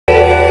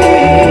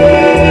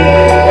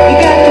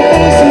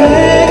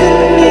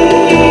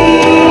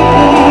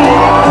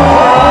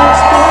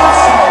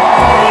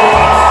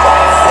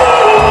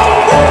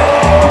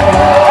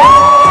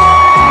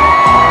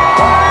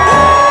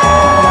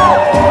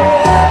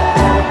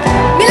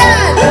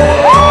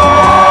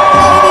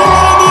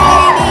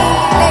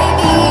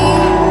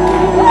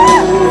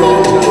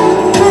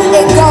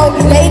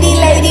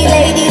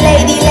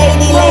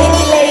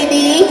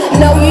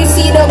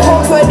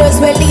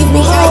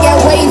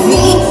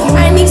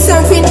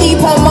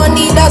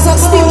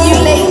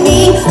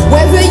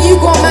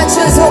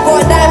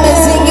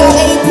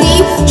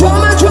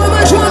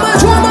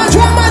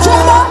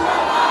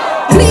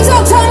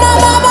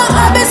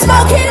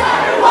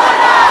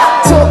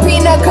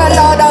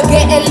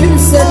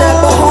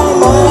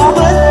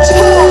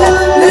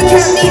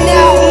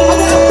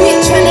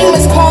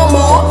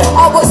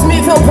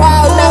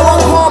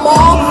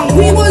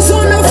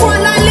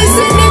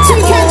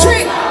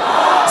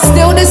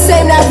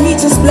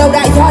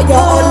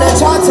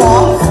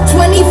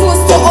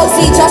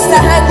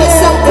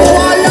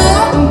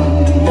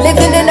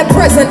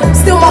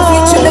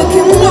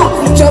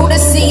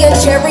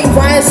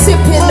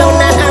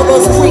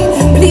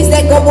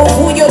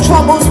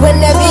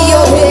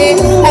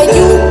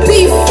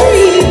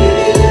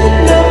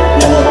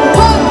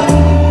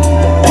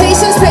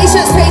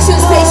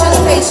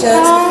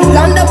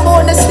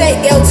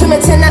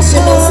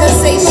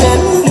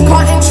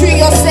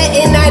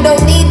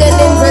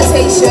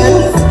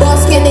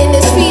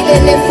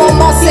saying if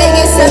I'm all saying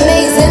it's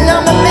amazing,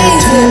 I'm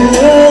amazing.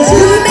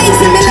 You're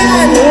amazing,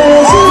 Milan. You're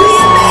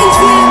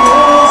amazing.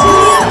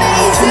 You're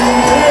amazing.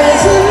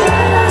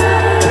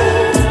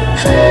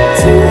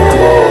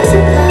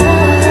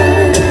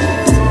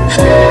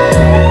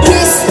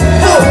 Kiss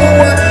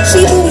her.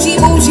 She bougie,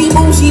 bougie,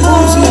 bougie,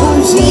 bougie,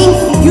 bougie.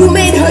 You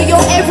made her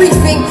your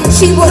everything.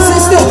 She was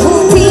just a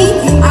groupie.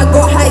 I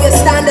got higher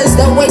standards.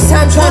 Don't waste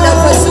time trying to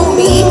pursue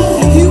me.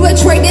 You were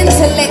trade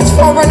intellect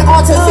for an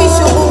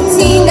artificial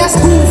routine. That's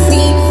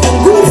goofy,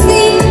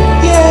 goofy,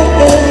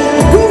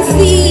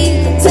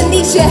 goofy.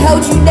 Tanisha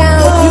held you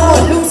down. You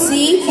want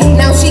Lucy.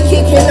 Now she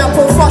kicking up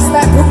a fuss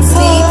like Bruce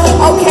Lee.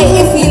 Okay,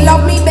 if you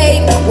love me,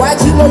 babe, why'd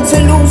you want to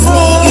lose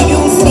me? You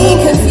use me,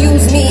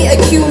 confuse me,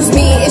 accuse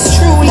me. It's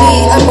truly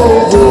a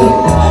movie.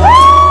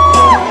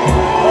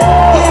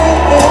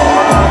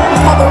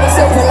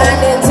 Silver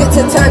lining, took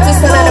to time,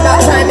 just found out about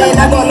timing.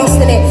 I got lost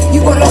in it,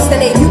 you got lost in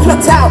it, you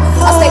clocked out.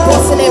 I stay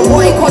bossing it,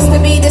 what it cost to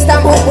be, this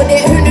damn hot with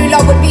it. Who knew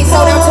love would be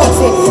so damn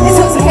toxic?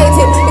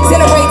 Intoxicated,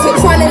 exhilarated,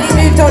 finally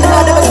moved on.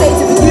 How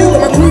devastated for you,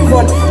 got my groove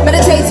on.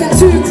 Meditating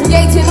too,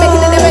 creating,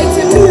 making an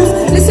innovative move.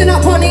 Listen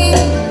up, honey,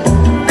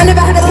 I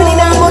never had a penny,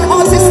 now I'm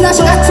on artist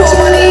 / actor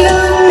money.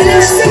 And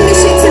then sing this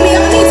shit to me, I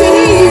need to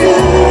hear you.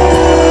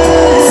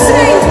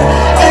 Sing,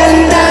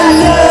 and I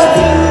love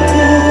you.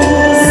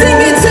 Sing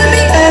it to me.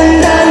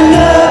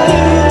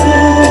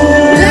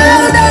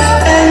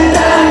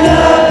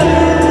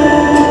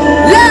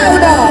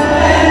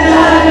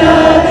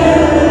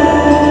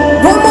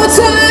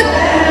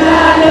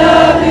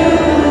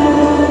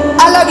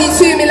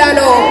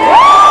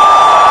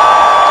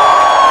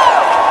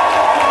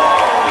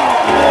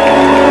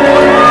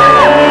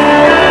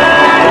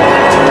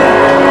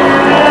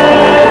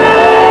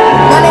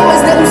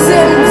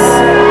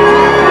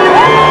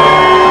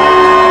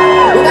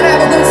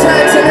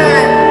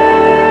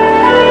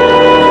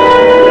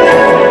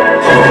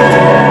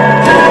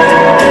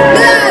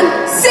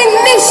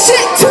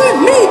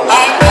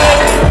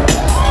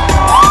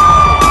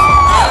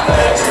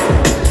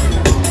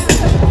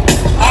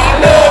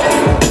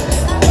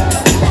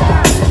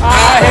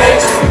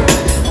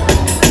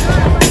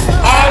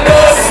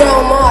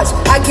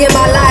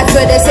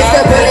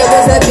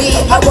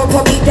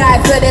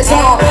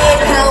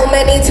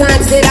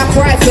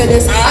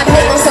 I'd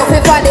hate myself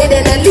if I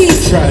didn't at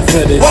least try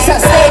for this. What's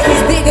at stake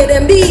is bigger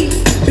than me.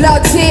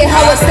 Blood, tear,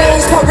 how it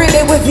stains, can't rid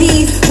it with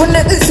ease. When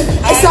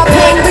it's our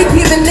pain, we're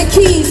giving the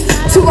keys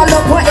to our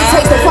love, what it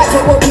takes to fight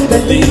for what we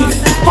believe.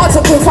 Hard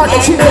to confront the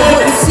truth of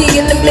what you see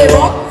in the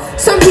mirror.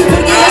 Some people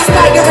get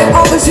inspiring,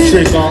 others who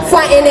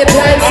fighting in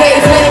blind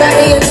faith, led by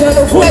the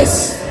internal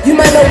voice. You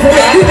might know what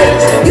you do,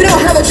 you don't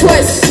have a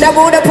choice. Now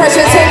all the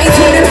pressure take me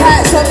to new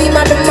heights, I'll be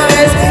my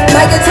demise.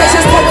 My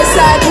intentions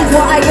coincide with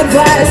what I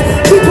advise.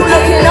 People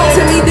looking up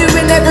to me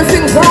doing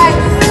everything right.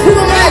 Who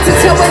am I to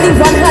tell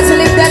anyone how to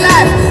live their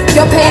life?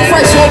 Your pain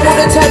threshold will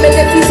determine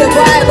if you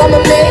survive. I'm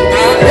a man,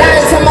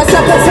 lying to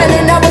myself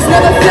pretending I was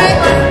never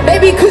fake.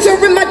 Baby, cause you're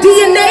in my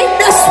DNA,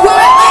 that's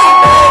why.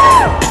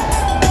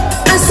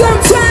 And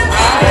sometimes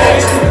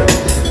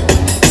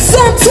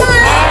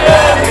sometimes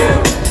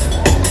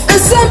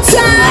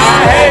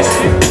I hate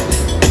you.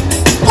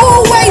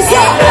 Always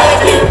up.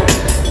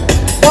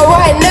 But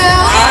right now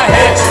I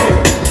hate you.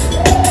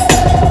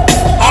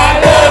 I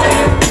love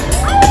you.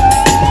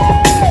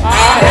 I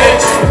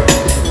hate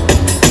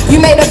you. You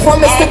made a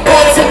promise to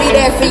God to be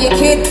there for your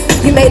kid.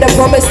 You made a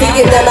promise to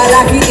give them a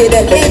life you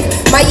didn't live.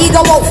 My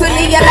ego won't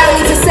fully allow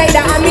me to say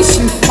that I miss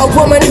you. A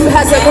woman who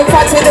hasn't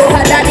confronted all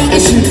her daddy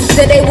issues.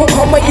 The day will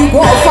come when you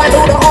gotta find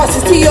all the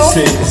answers to your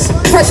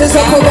pressures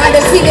of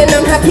providing, feeling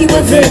unhappy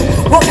with him.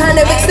 What kind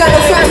of external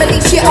family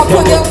shit up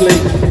on your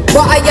plate?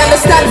 But I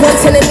understand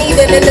wanting and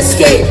needing an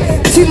escape.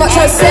 Too much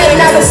unsaid,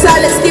 now the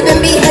silence giving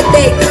me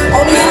headache.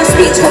 Only through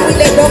speech can we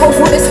let go of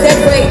all this dead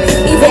weight.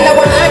 Even though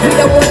I'm angry,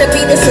 don't wanna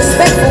be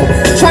disrespectful.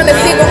 Trying to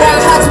figure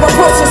out how to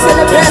approach this in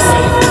the best.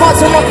 Hard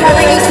to not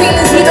carry these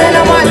feelings even in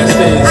a mind.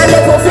 I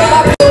never feel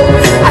my pill.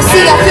 I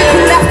see how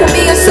fickle life can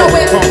be and so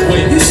it.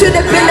 You should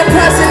have been the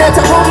person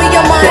to hold me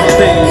your mind.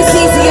 It's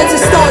easier to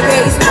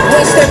stargaze.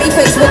 Waste every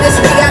face with this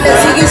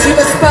reality. Is you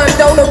a sperm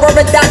donor or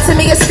a dad to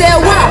me? It's still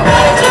wild.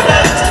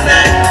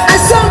 And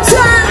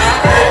sometimes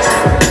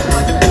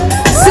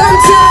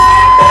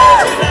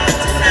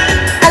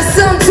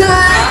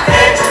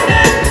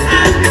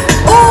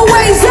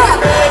always up.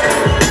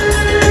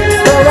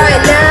 But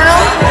right now,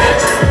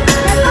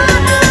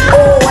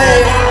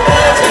 always.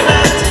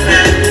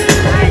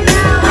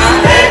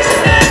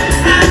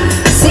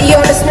 See,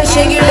 on this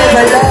mission you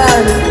never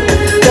learn.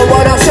 The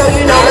world don't show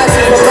you no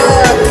lesson from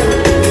love.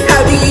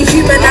 How do you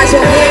humanize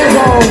your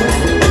hero?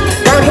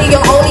 Round here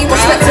you're only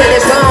respected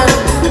as wrong.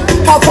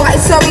 How far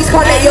is sorry,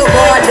 can't let your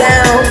guard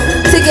down.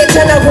 To get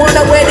to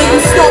Nirvana, where do you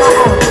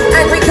start?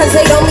 Angry cause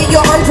they don't meet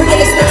your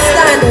unrealistic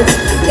standards.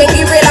 Then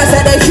you realize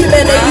that they're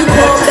human and you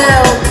calm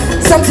down.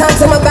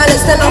 Sometimes I'm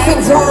unbalanced and I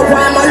think, wrong,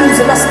 why am I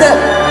losing my step?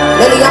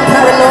 Lately I'm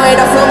paranoid,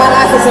 I feel my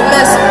life is a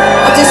mess.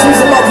 I'm just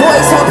using my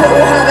voice, hope it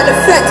will have an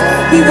effect.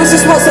 He was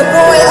just once a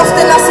boy,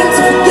 often I seem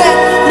to forget.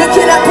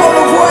 Looking at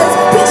Polaroids,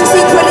 pictures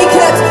secretly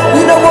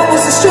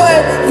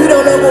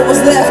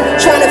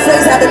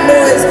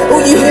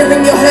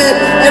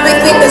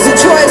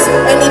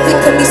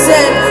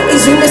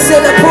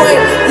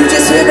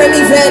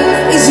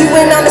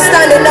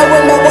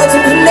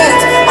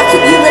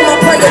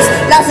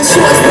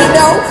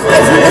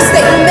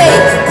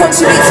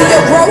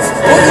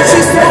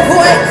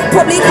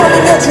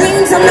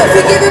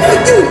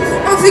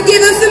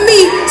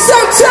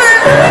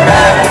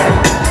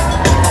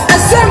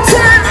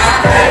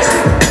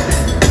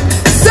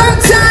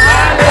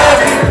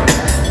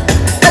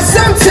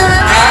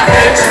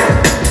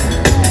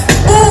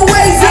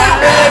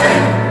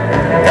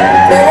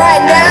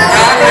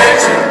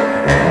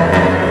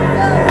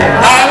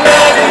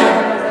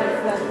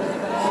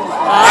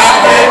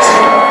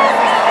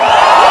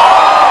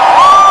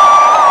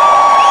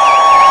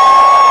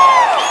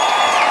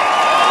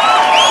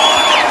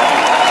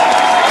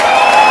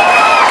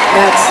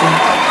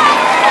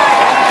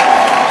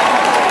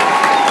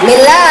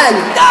Milan.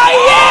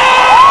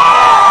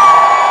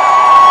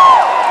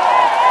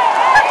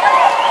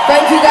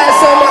 Thank you guys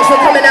so much for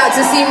coming out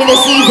to see me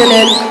this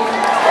evening.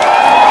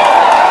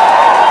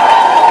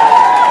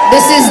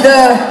 This is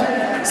the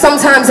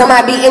Sometimes I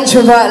Might Be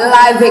Introvert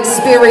live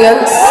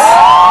experience.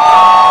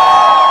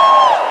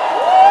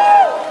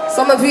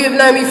 Some of you have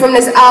known me from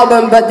this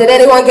album, but did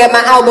anyone get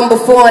my album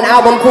before, an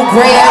album called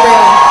Grey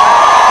Area?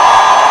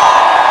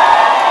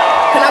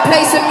 Can I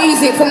play some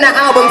music from that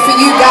album for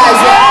you guys?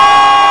 Yeah?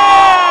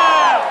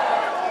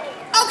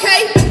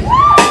 Okay.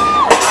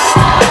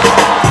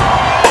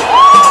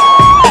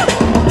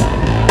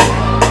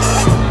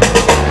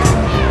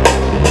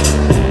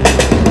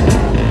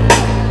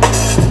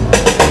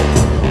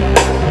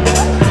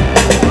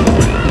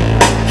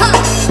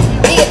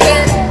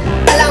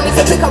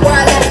 Pick up where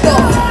I left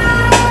off.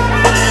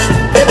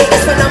 Living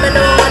is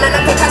phenomenon, and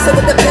I can pass it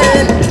with the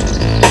pen.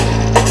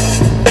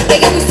 They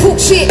always talk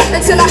shit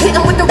until I hit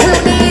them with the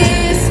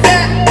realness.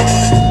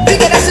 Yeah.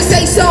 Figured I should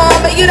say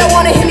something, but you don't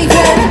wanna hear me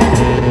then.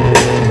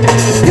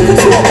 You can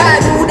talk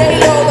bad all day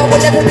long, I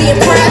will never be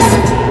impressed.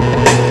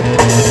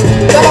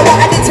 Don't know what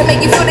I did to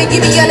make you feel that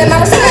you be earning my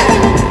respect.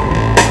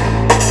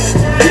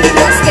 You did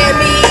not scare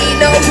me,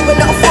 no, you were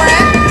not a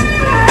friend.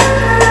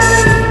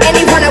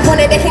 Anyone I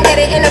wanted, they can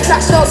get it in a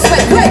flash, no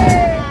sweat.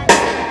 Wait.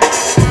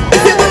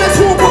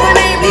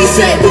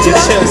 Straight with your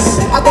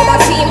chest. I got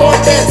my team on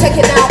them,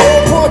 taking out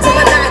all pawns on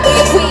my night with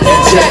your queen in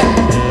check.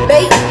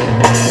 Mate,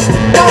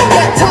 don't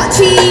get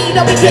touchy,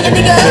 don't be getting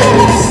the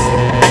girls.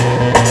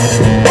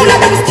 All I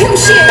do is kill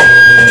shit.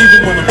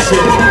 Even when I'm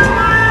chill.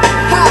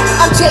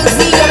 I'm Jay-Z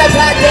on a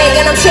bad day,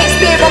 and I'm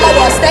Shakespeare on my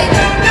worst day.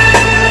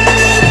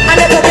 I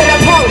never been a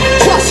punk,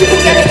 trust you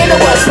can get it in the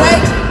worst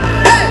way.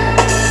 Hey,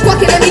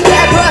 fucking let me get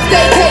a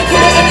birthday cake,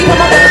 and it ain't even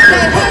my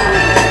birthday.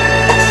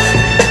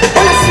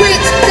 When I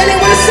switch, then they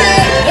wanna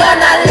say you're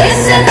not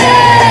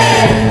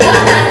listening,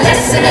 you're not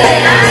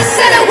listening. I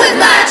said it with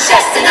my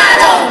chest and I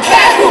don't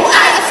care who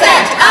I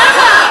offend.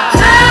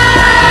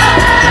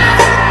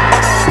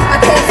 I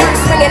came through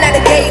swinging at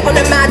the gate on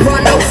a mad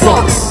run, no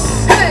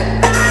fucks. Hey,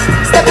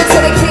 step into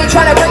the kid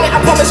trying to bring it, I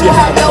promise you'll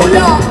have no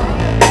love.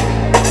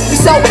 You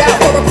sold out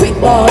for a quick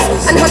buzz,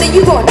 and honey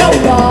you got no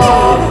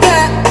love.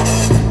 Yeah,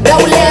 no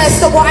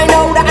less of what I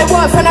know that I'm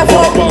worth and I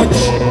won't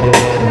budge.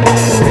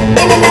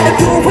 In and out of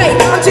cool way,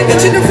 I'm chicken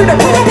through the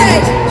whole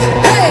day.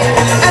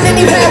 And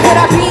anywhere would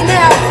I be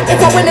now if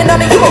I went in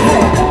on a Euro?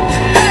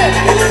 Hey,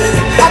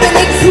 I've been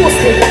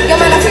exhausted. Yo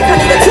man, I think I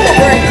need a tour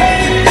break.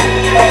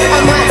 I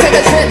might take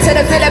a trip to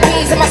the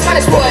Philippines and my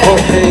Spanish boy.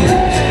 Okay.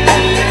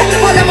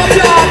 Follow my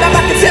blog, I'm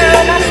back in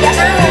town, I need an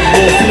hour.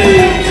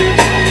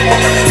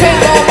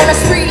 Take off on a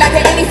street like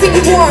anything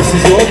you want. This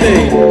is your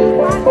day.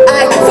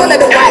 I follow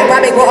the white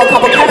rabbit, got a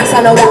couple carrots,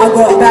 I know that I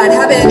got a bad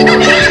habit.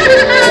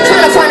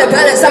 Trying to find a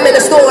balance, I'm in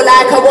the store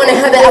like I wanna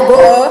have it, I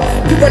got her.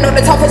 People know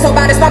the toughest, so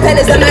baddest, my pen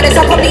is the maddest.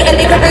 I'm probably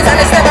ending careers and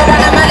it's never run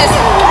a malice.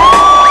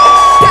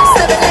 Gas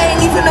to the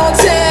lane, even on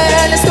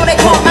 10, it's still they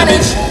can't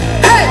manage.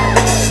 Hey,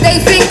 they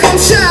think I'm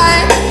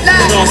shy,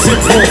 like no, 6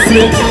 more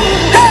flip.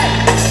 Hey,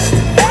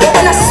 but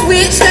when I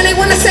switch, then they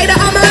wanna say that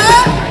I'm a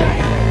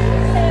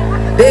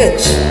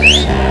bitch.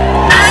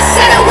 I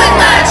said it with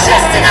my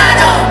chest and I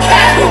don't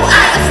care who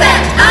I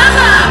offend.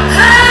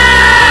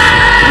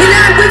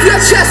 Milan, with your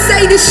chest,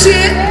 say this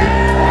shit.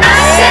 I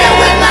said it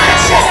with my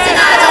chest and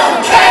I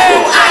don't care who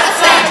I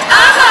offend.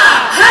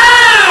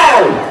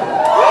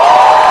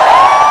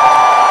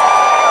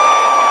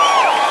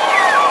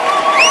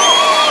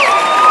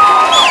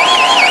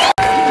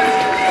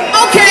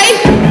 Okay.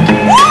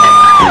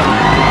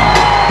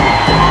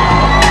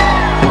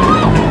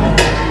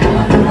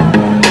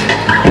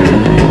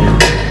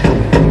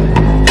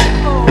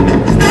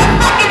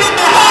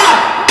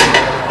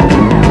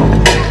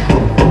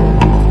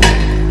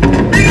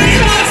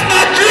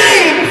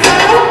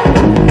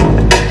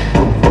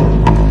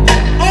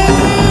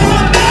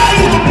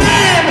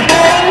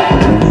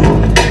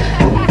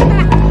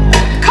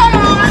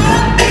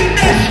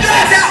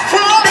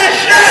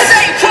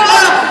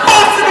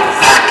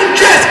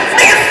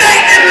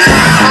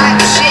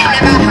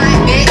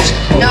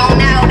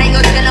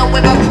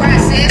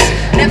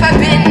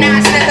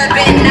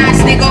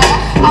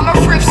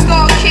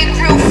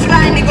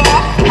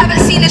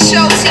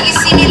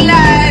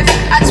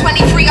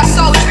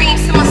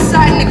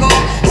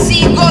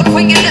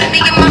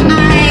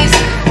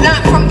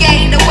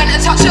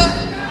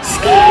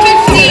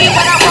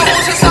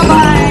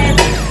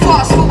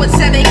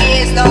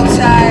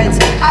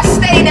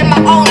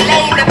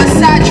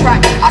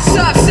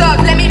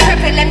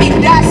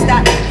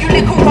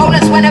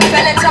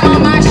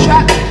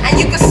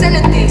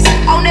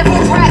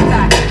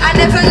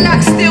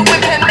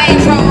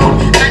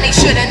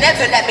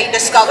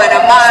 Discover the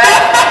mind.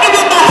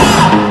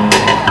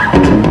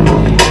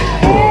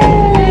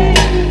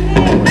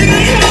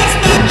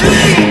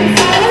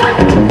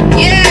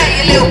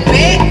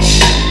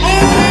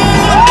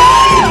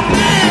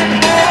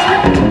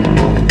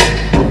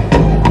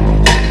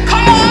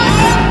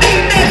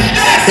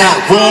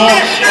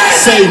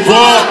 Say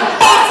what?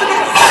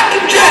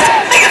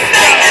 Niggas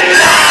stay in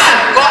line.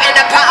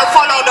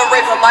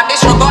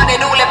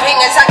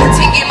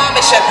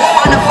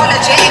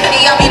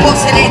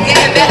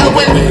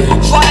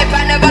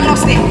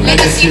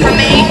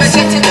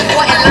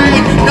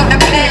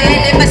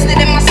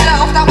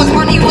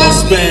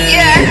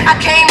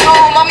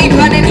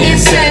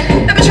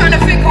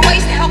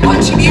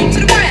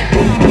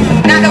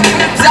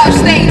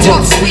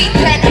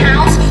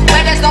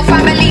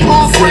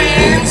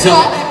 hands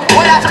up.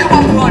 What I have to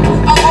up on,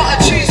 I gotta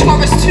choose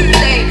or it's too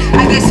late.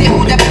 I guess it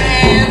all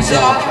depends.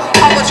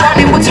 I was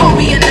running with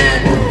Toby and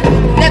then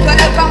never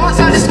look back once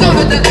I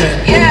discovered that.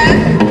 Yeah,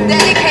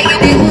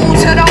 dedicated it all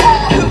to the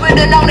heart. Who would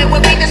have known it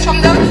would be this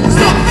from the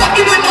stop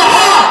fucking with my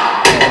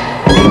heart.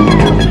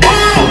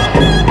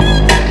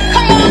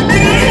 Come on,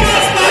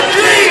 that's my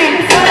dream.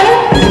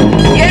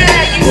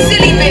 Yeah, you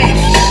silly bitch.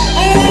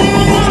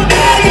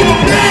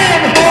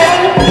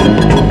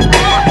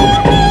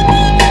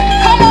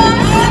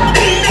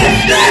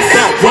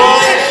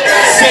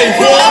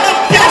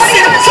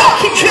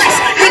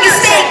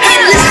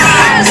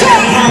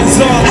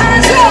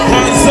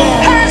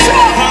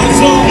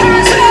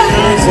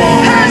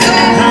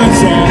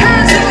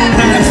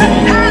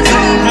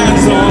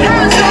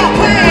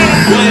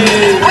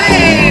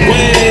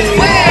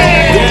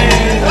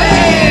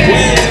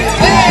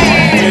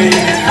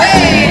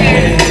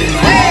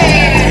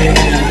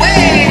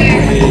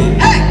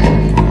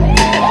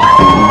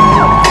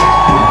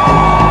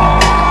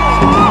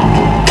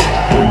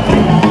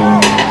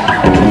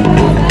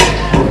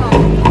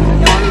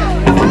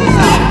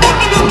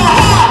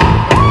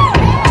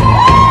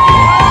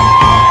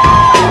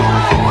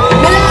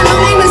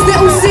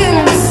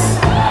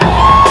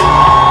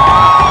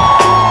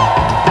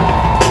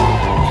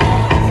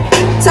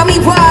 Tell me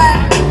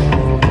why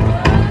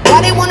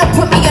they wanna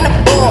put me in a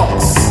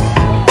box?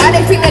 Why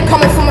they think they're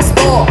coming from a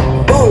sport?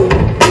 Whoa,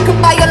 I could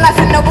buy your life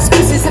with no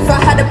excuses if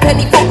I had a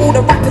penny for all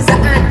the rappers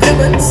that I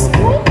influence.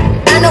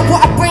 I know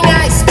what I bring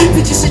out is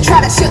stupid, you should try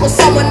that shit on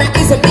someone that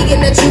isn't me in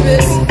the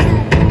truest.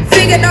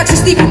 Figured out you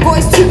sleepy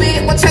boys to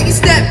it, watch how you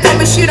step,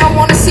 promise you don't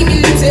wanna see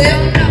me lose it.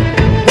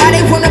 Why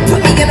they wanna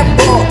put me in a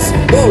box?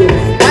 Whoa,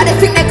 why they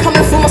think they're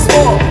coming from a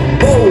sport?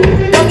 Whoa,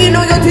 don't you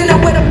know you're dealing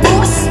with a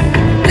boss?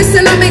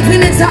 Listen, I make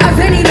winnings out of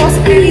any loss,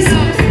 please.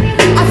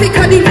 I think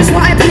I do just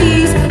what I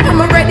please.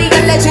 I'm already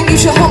a legend, you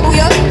should humble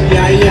ya.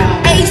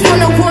 Age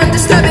 101,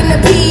 disturbing the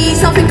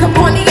peace. I think I'm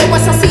on it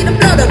once I see the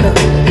blood of them.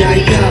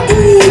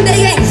 Ooh,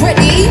 they ain't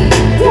ready.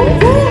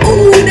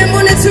 Ooh, they're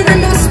monitoring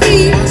my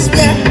speed.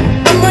 Yeah,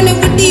 I'm running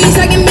with these,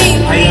 I can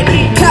me.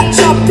 Catch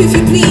up if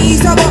you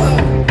please, I got 'em.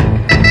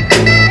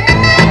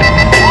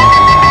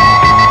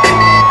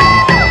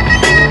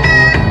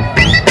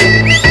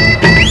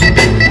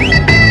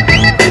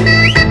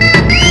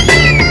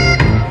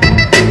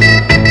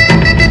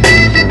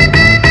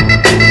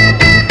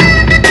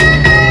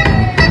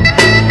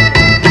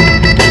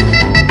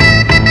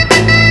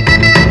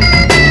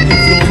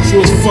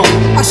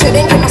 I should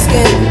ink in my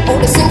skin, all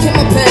the ink in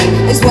my pen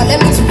is what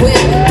led me to win.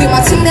 Do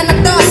my team then the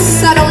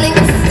dust, I don't linger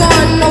for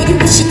fun. No, you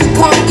wish you could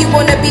come, you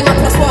wanna be my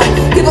plus one.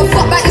 Give a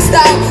fuck about your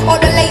style, or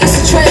the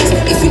latest trends.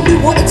 If you knew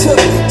what it took,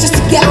 just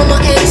to get on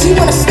my ends. You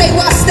wanna stay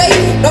where I stay,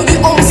 no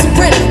you owe me some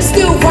rent.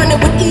 Still running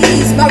with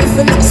ease,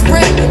 marathon not a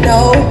sprint, you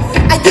know.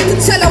 And you can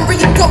tell I'm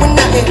really going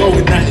at it.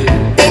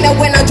 They know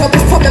when I drop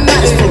it's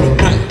problematic.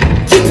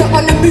 Keep it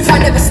on the move, I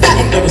never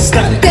static.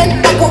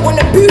 Then I go on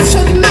the booth,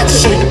 show you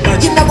magic.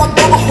 You know I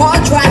got a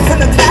hard drive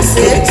full of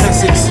classics.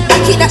 I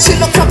keep that shit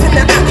locked up in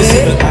the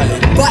attic.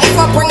 But if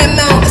I bring him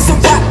out, it's a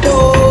rap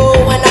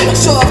though. And I'm not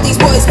sure if these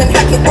boys can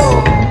hack it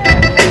though.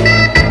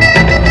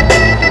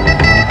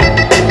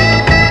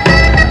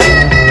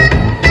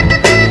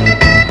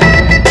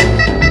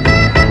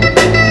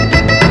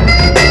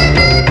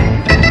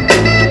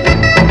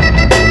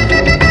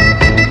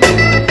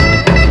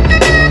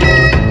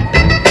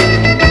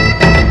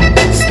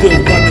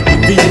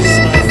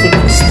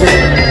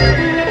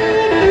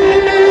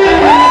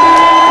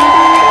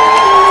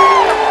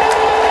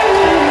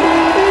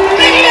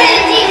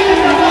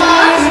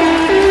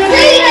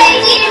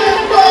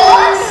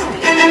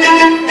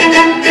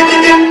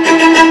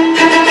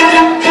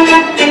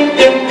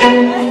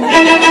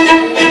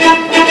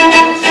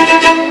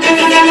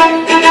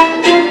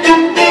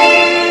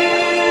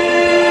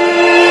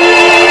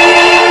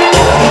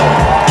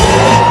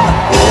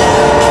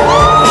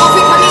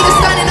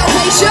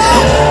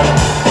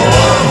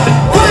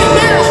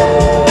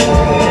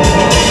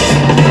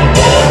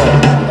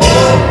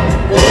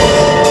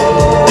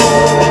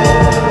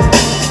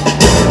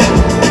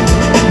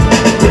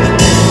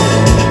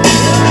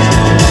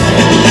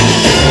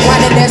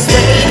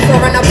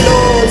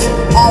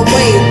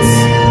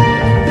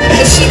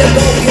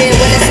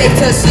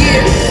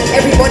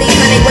 Everybody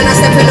panic when I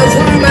step in the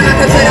room and I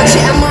can feel that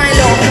shit in my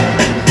love.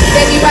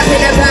 They be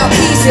rapping about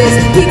pieces.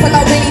 People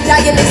are really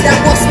dying, is that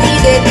what's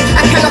needed?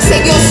 I cannot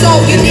save your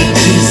soul, you need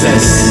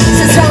Jesus.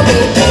 So tell me,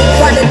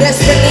 why the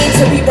desperate need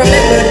to be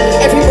remembered?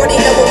 Everybody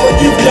knowing what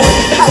you've done,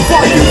 how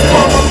far you've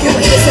come. I'm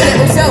guilty, it's a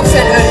little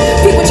self-centered.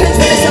 People change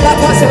when it's about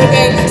personal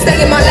gain. Stay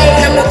in my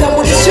lane, I'm not done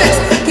with these checks.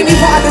 Give me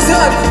what I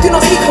deserve, do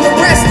not speak on the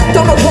rest.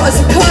 Don't know what has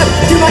occurred,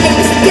 do not aim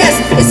to guess.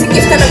 It's a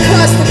gift and a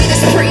curse to be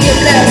this pretty and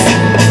blessed.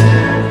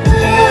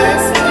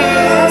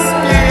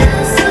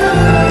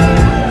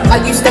 I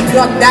used to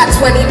plug that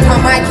 20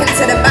 pound mic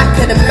into the back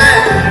of the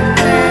mat,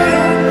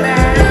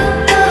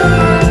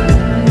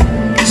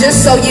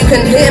 just so you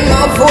can hear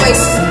my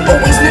voice.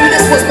 Always knew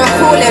this was my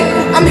calling.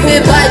 I'm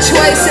here by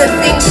choice and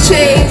things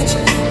change.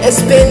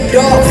 It's been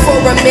dark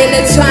for a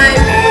minute time.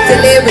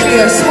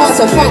 Delirious, hard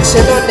to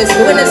function on this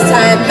winter's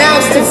time.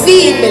 Mouths to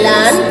feed,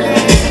 Milan.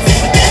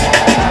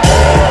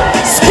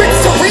 Scripts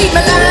to read,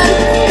 Milan.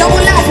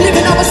 Double life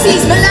living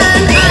overseas, Milan.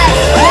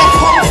 I left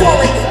home for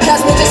it.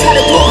 Jasmine just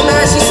had a daughter,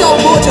 man, she's so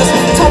gorgeous.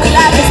 Told me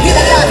life is good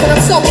at life and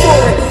I'm so for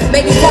it.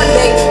 Maybe one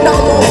day, not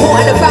more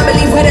important, a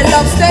family where the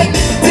love stay.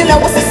 Didn't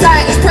know what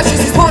society's precious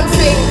is one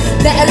thing.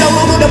 Let alone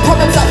all the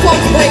problems that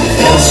phones bring.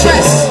 No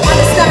stress,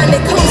 understand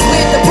it comes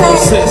with the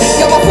process.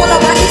 Yo, I follow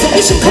my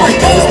intuition, can't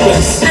go.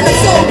 And I'm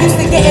so used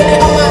to getting it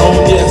on my own.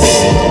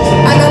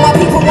 I know my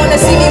people wanna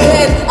see me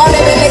win, I'll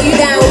never let you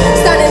down.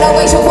 Standing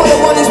ovation for the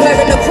one who's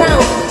wearing the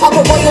crown. I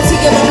got royalty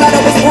in my blood,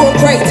 I was born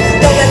great.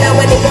 Don't allow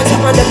anyone to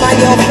undermine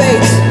your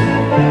fate.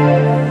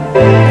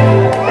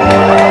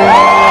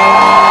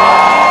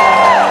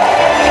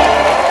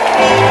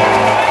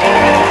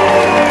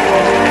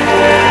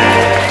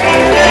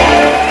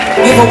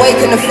 You've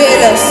awakened the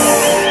fearless.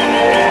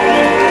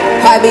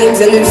 High beams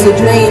and lucid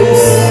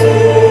dreams.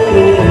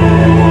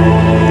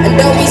 And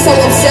don't be so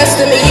obsessed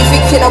with me, you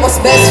think you know what's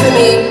best for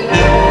me.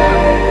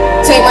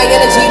 Take my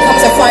energy, come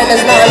to find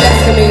there's nothing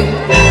left for me.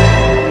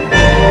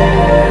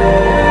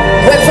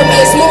 Went from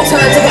being small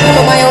time to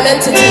becoming my own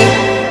entity.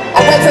 I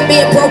went from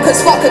being broke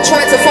as fuck and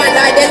trying to find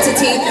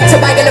identity to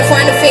begging to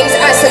find the things,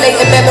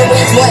 isolating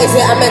memories. What is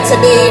it I'm meant to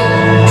be?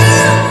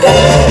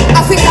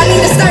 I think I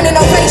need a standing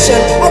ovation.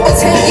 Over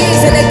 10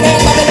 years in the game,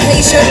 I've been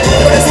patient.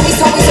 But it's always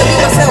told me to be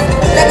myself.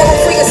 Let go and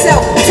free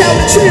yourself, tell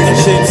the truth.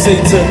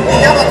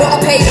 Now I gotta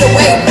pave the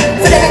way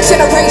for the next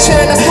generation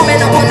that's coming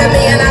up under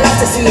me, and I love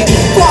to see it.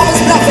 Thought I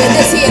was bluffing,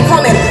 this here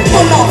coming.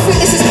 Oh no, think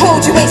this is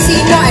cold, you ain't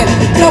seen nothing.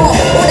 Blow up,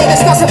 all they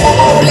discussing about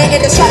all it in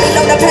the shot.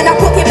 Load the pen, I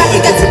cook it back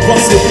against it.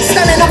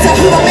 Standing up to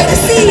who I made to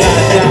see.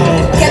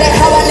 Get it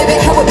how I live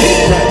it, how it be.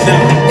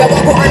 Yo,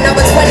 I got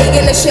another 20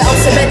 in the shit I'm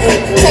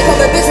cementing. Take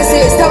over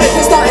businesses, tell me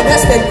to start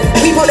investing.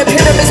 We run the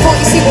pyramids, can't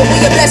you see what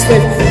we are blessed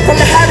with? From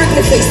the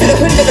hieroglyphics to the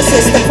hood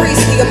lyricists, the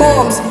priests, the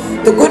imams,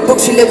 the good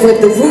books you live with,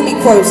 the Rumi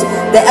quotes,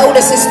 the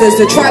elder sisters,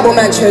 the tribal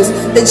mantras,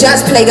 the jazz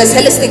players,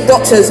 holistic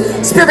doctors,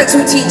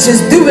 spiritual teachers,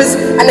 doers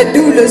and the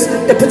doulas,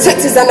 the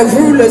protectors and the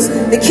rulers,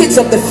 the kids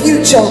of the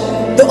future,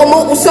 the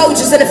immortal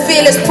soldiers and the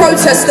fearless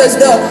protesters,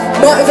 the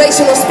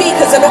motivational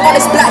speakers and the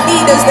honest black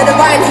leaders, the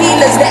divine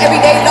healers, the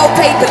everyday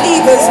low-paid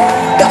believers,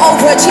 the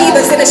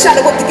overachievers in the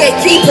shadow of the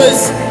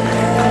gatekeepers.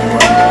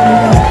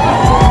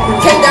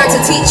 Came down to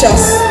teach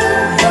us.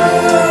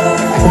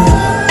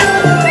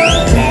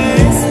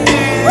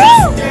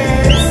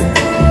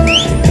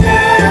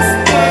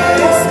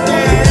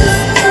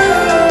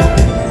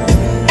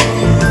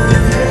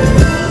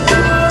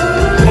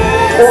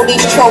 All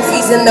these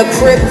trophies in the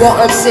crib, but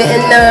I'm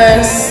sitting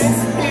nice.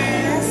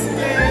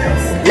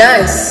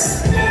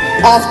 Nice.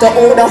 After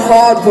all the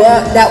hard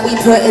work that we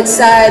put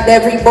inside,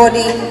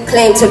 everybody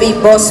claim to be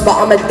boss, but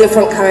I'm a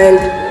different kind.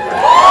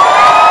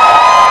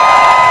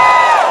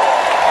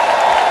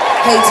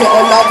 Hate it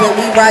or love it,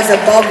 we rise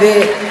above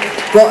it.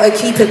 Gotta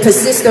keep it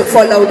persistent,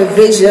 follow the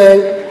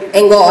vision.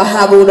 Ain't gotta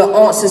have all the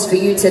answers for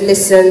you to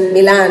listen.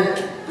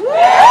 Milan.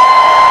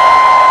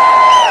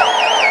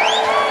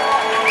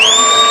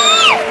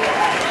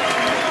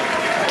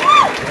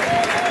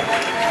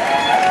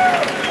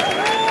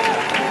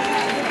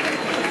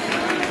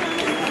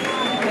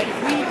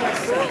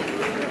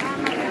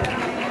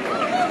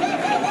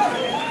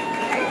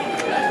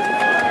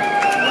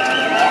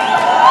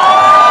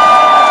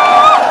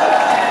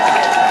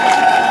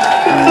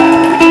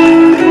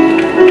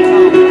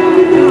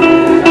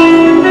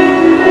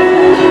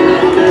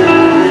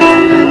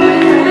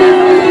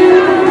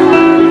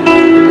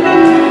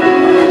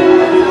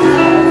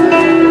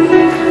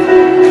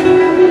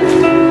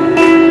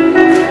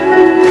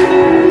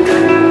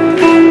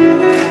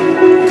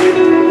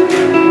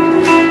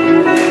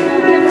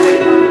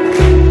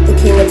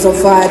 On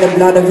fire, the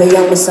blood of a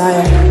young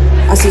Messiah.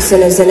 I see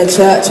sinners in the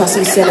church, I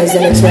see sinners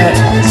in the church.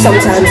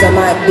 Sometimes I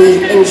might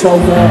be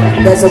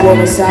introvert, there's a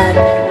woman side.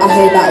 I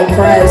hear battle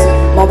cries,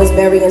 mothers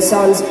burying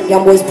sons,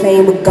 young boys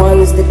playing with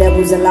guns. The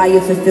devil's a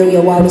liar, fulfill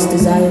your wildest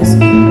desires.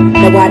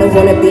 No, I don't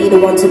wanna be the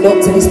one to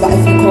doctor this, but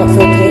if you can't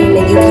feel pain,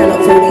 then you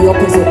cannot feel the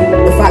opposite.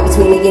 The fight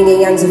between the yin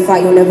and yang's a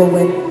fight you'll never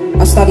win.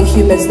 I study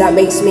humans, that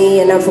makes me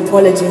an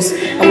anthropologist.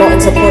 I'm not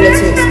into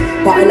politics,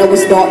 but I know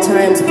it's dark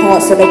times.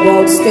 Parts of the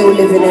world still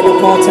living in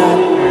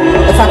apartheid.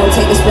 If I don't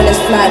take this winner's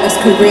flight, that's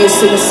career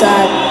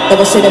suicide.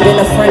 Never should have been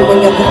a friend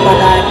when your grandma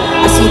died.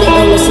 I see the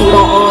illness in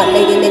my aunt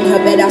laying in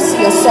her bed. I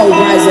see her soul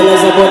rising as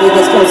her body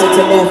gets closer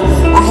to death.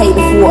 I hate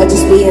the thought of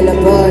just being a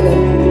burden.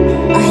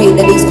 I hate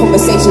that these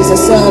conversations are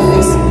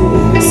surface.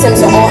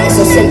 SIMZ are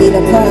artists or simply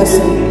the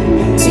person.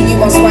 To you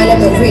I'm smiling,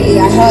 but really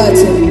I hurt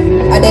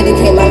him. I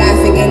dedicate my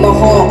life and gave my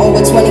heart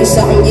over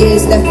 20-something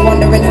years. Left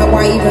wondering how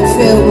I even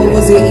feel, or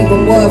was it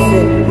even worth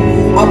it?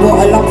 I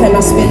bottle up and I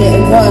spill it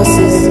in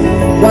verses.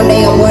 One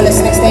day I'm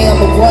wordless, next day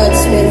I'm a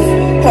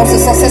wordsmith. Close to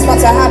success, but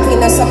to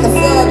happiness I'm the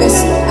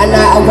furthest. At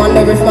night I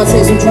wonder if my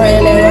tears will dry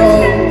on their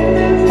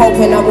own,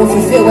 hoping I will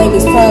fulfill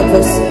Amy's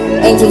purpose.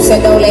 Angel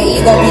said don't let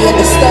ego be a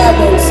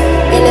disturbance.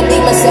 And the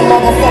demon said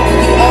motherfucker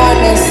you earn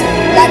this.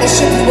 like they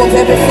strip you of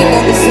everything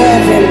you're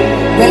deserving.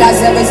 Realize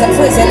there is a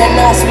prison and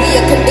ask we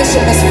a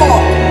condition that's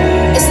fought.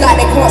 It's like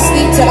they can't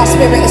sleep till our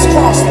spirit is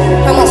crossed.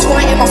 How much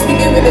fighting must we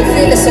do we've been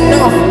fearless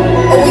enough?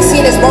 All we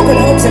seen is broken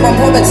homes and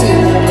poverty,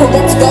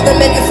 corrupt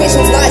government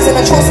officials, lies and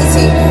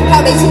atrocity.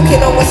 How they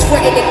talking on what's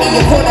threatening the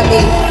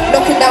economy,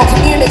 knocking down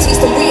communities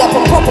to re-up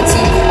on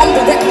property. I'm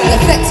directly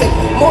affected,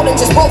 more than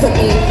just bother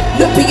me.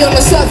 Look beyond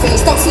the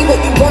surface, don't see what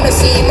you wanna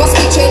see. Must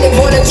be chained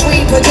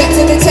involuntary,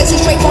 projecting attention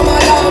straight from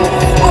my lung.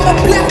 I'm a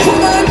black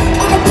woman,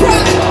 I'm a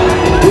brat.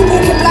 People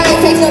can lie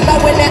and fake not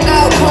knowing their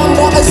outcome,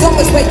 but as long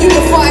as we're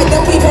unified,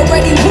 then we've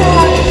already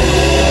won.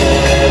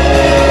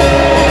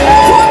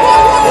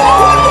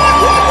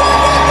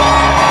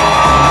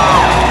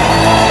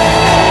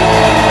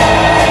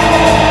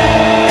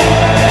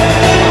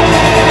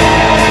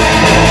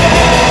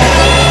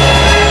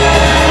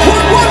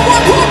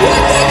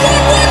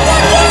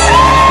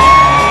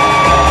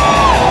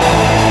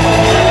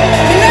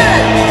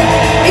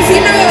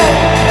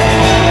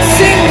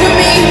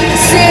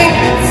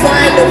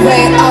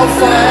 I'll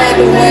find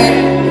a way.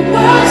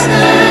 What's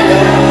not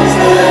yours,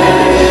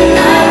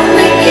 I'll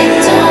make it,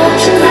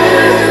 don't you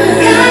cry.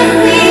 Got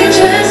me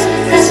just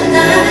cause I'm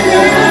not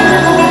alone.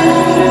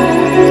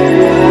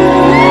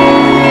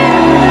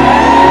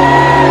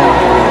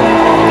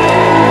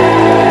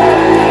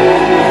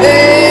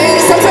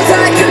 Sometimes I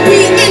can be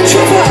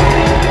introvert.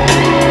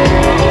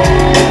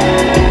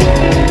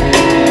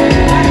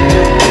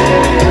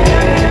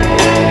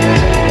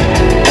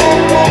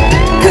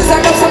 Cause I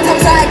know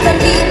sometimes I can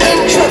be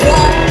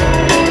introvert.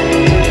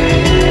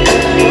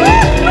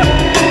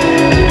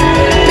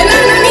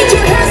 Milan, I need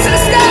your hands to the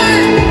sky.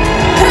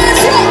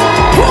 Hands up.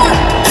 1,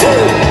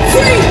 2,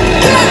 3,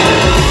 go.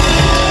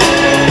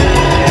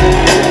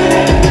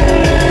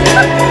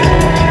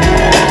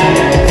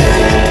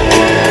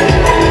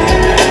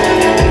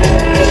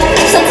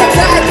 Sometimes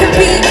I can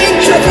be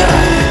introvert.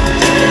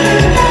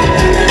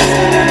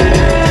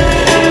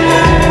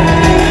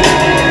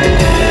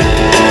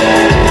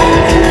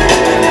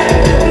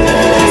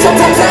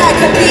 Sometimes I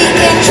can be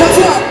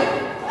introvert.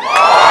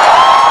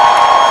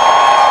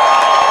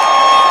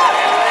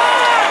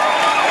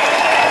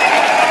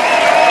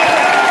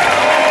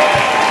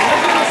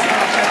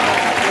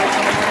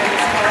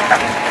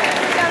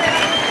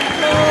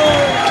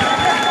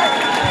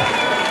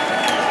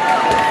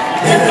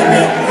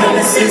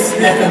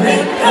 Never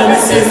make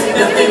promises,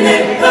 nothing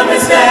they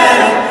promise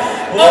now.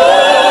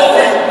 Oh,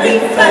 when we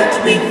fight,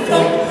 we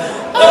fall.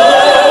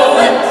 Oh,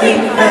 when we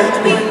fight,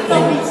 we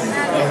fall.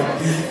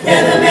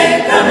 Never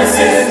make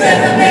promises,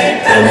 nothing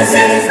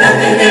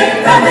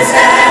they promise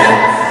now.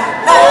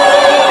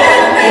 Oh,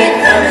 never make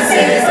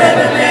promises,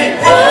 never make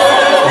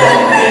promises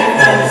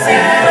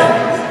now.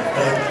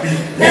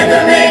 Never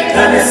make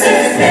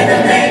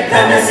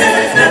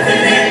promises,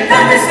 nothing they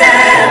promise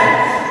now.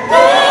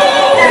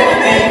 Oh, never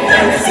make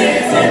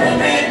promises, never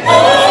make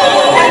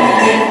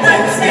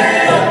promise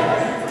now.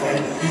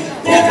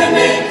 Never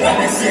make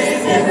promises,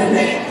 nothing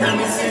they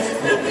promise now.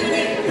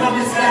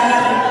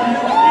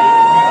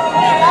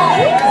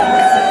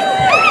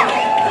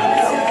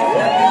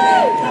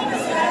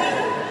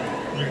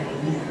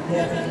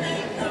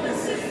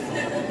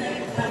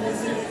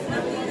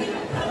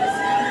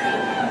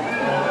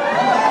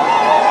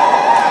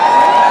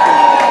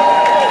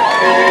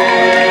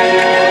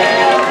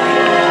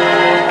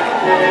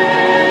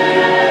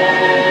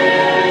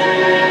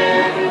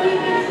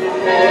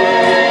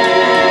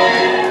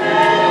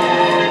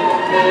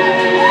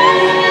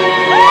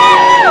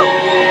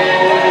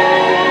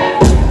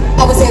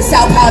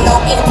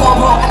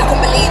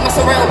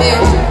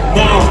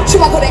 True,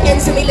 I got an end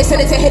to me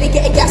listening to Heady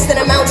getting gassed in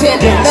a mountain.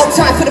 No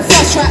time for the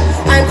first track,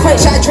 I'm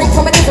quench, I drink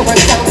from a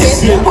different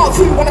fountain. Hard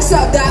food when I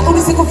serve that, all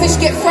these little fish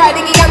get fried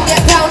and young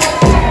get pounded.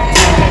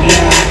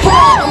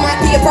 I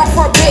might be a brat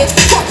for a bit.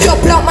 Fuck your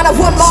blunt, man, I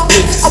want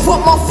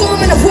my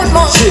form and I want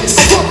my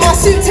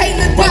suit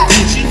tailored back.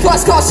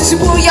 First class, just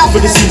will ya.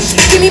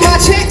 Give me my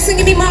checks and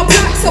give me my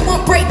blacks. I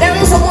want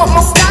breakdowns, I want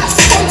my stats.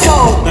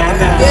 Fonzo.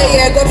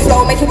 Yeah, good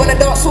flow, make you wanna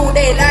dance all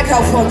day like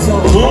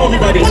Alfonso.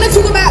 Wanna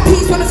talk about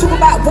peace, wanna talk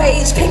about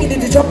wage. Can you do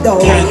the job though?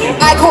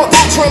 I can't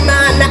match a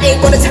man that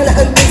ain't gonna tell it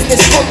a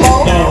business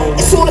combo.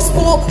 It's all a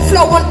sport,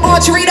 flow on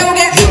archery, don't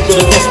get.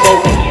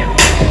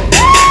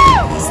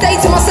 Stay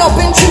to myself,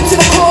 been true to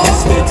the core.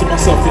 Stay to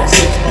myself, yeah,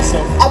 stay to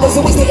myself. I was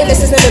always the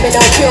illest, there's never been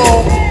no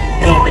cure.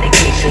 No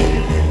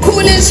medication.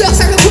 Calling shots,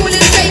 I can call in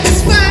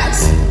famous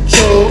facts.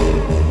 True.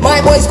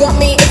 My boys got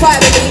me if I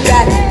ever need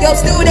that. Yo,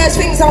 still there's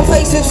things I'm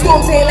facing.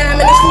 Storms ain't lying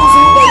and the schools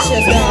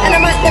invasions. And I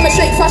might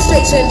demonstrate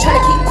frustration, trying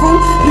to keep cool,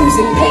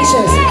 losing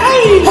patience.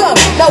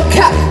 No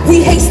cap,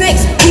 we hate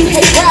snakes, we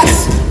hate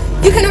rats.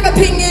 You can have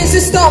opinions,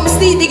 just start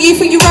misleading you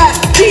think you right.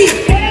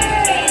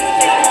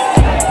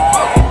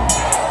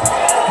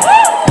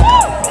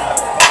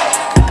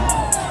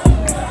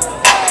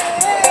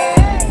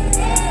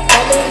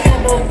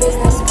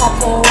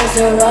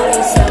 A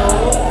rolling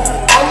stone.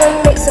 I'm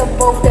a mix of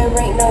both, there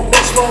ain't no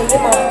bitch boy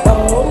in my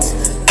bones.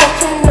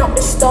 Fucking up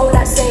the stove,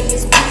 like say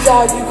it's pizza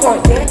all you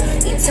can't get.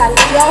 Italy,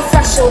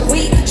 fashion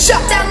week,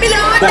 shut down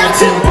Milan, down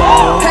to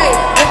hey,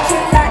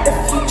 looking like the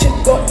future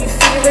got you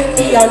fearing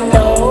the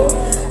unknown.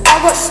 I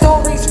got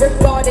stories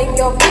regarding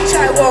your bitch,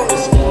 I won't.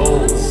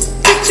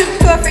 Picture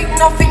perfect,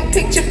 nothing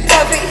picture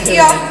perfect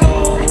here.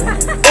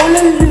 All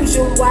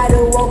illusion, why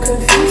the world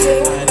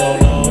confusing?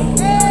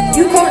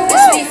 You can't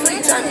diss me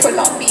 3 times, pull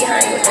up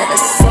behind, you'll never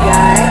see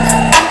I.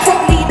 I'm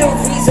probably the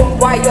reason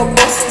why your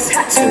bosses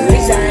had to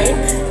resign.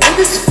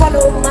 Niggas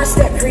follow my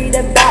step, read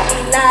about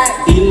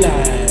Eli.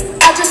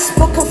 I just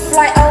book a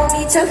flight, I'll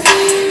need to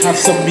have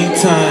some me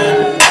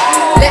time.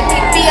 Let me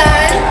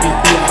behind.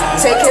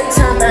 Taking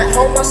time at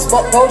home, my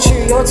spot, go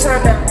through your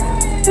time now.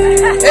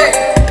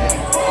 Hey.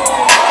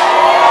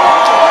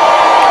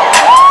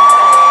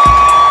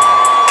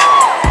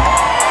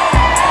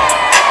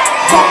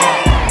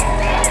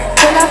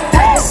 When I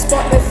pack the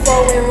spot with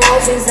throwing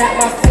roses at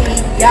my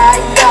feet, yeah,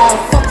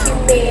 fuck you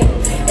mean.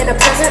 In the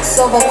presence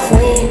of a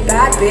queen,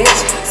 bad bitch,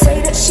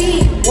 say that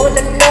she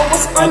wanna know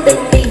what's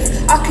underneath.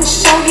 I can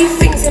show you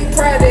things in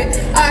private,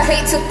 I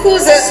hate to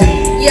cause it.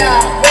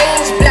 Yeah,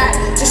 range black,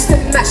 just to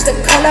match the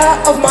color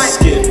of my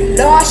skin.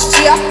 Last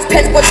year,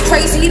 pen was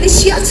crazy,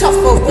 this year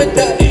tougher with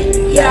the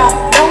yeah,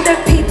 know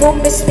that people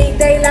miss me,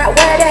 they like,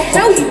 where the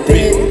hell you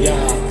been?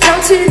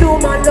 Counted all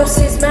my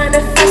losses,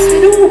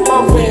 manifested all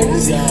my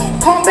wins.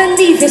 Can't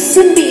believe it's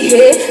Simbi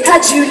here,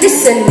 had you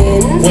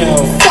listening?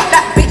 Fuck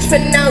that bitch for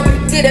now, you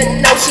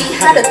didn't know she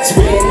had a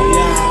twin.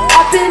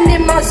 I've been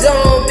in my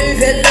zone,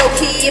 moving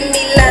low-key in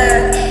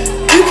Milan.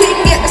 You can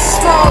get a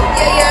smoke,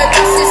 yeah,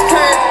 that's his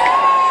kind.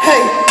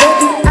 Hey, where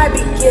do I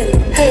begin?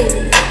 Hey,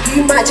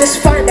 you might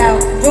just find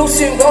out. Real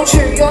soon, go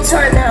through your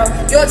time now,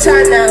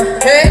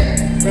 hey?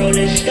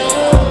 Rolling Stone.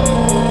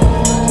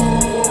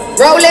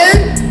 Rolling.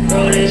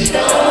 Rolling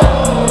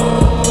Stone.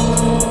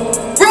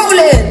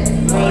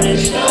 Rolling. Rolling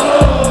Stone.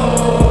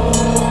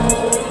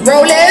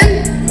 Rolling.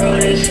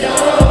 Rolling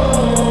Stone.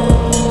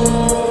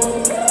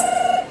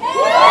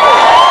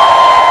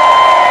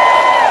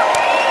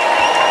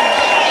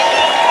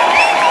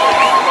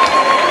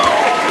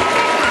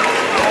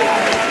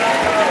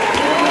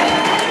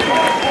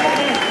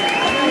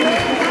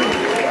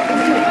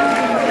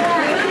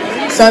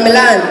 So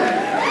Milan.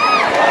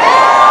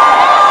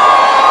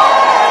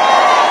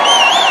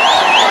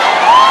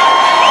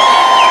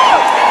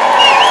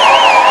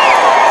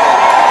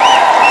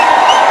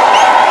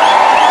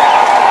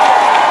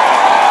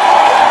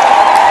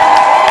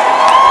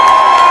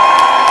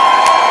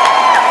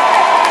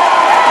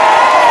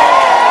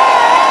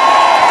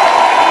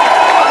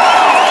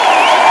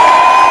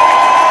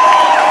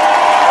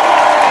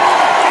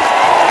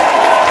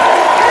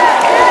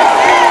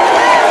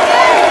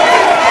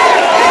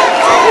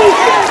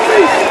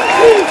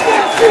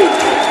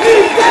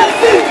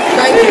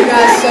 Thank you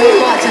guys so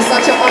much, it's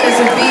such an honor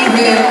to be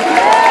here.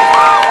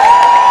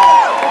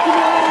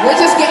 We're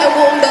just getting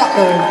warmed up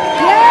though.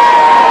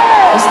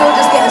 We're still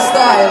just getting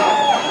started.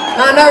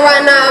 I know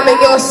right now I'm in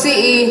your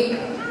city,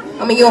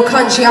 I'm in your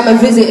country, I'm a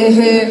visitor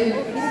here.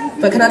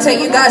 But can I take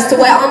you guys to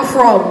where I'm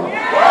from?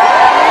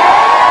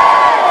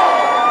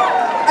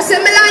 I said,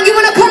 Milan, you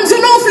wanna come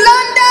to North London?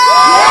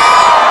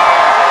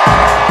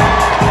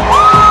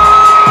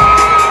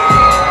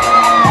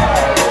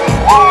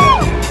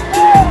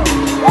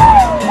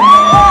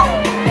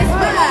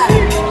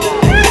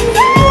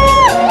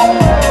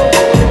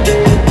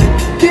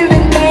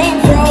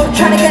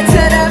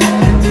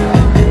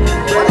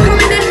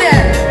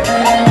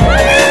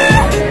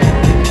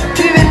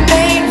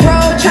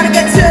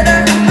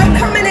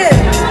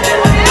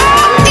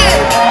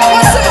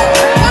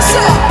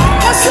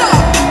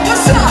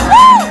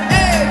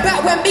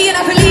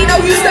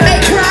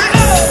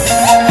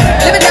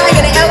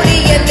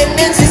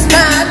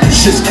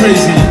 Shit's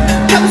crazy.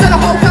 Comes on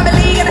the whole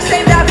family and the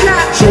same damn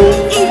plan.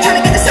 Eve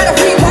trying to get the set of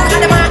report out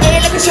of my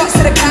ear, looking shots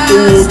to the car.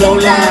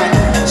 Don't lie.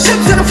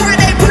 Ships on a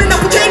Friday, pulling up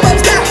with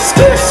J-Bob's gas.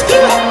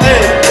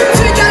 Hey.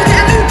 Two guys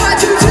get a move by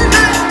two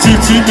man.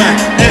 Two man.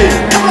 Hey.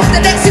 Come off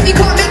the decks if you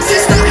can't mix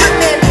it, start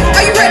happening.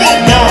 Are you ready?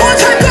 No. One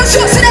time, gun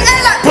shots in the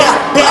air like blah,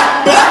 blah,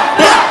 blah,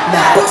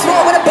 blah. Book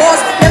smart with a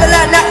boss, never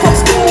learned that from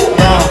school.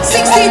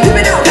 16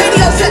 doing out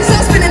radio sets,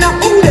 start spinning up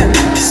all them.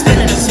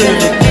 Spinning.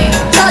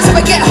 Times if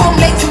I get home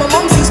late to my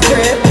mum's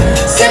crib.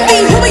 Send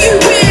me, who are you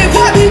with?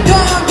 What have you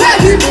done? Where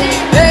have you been?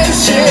 Hey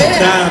shit.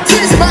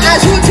 Tears in my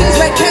eyes, your tears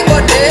when Ken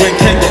got there.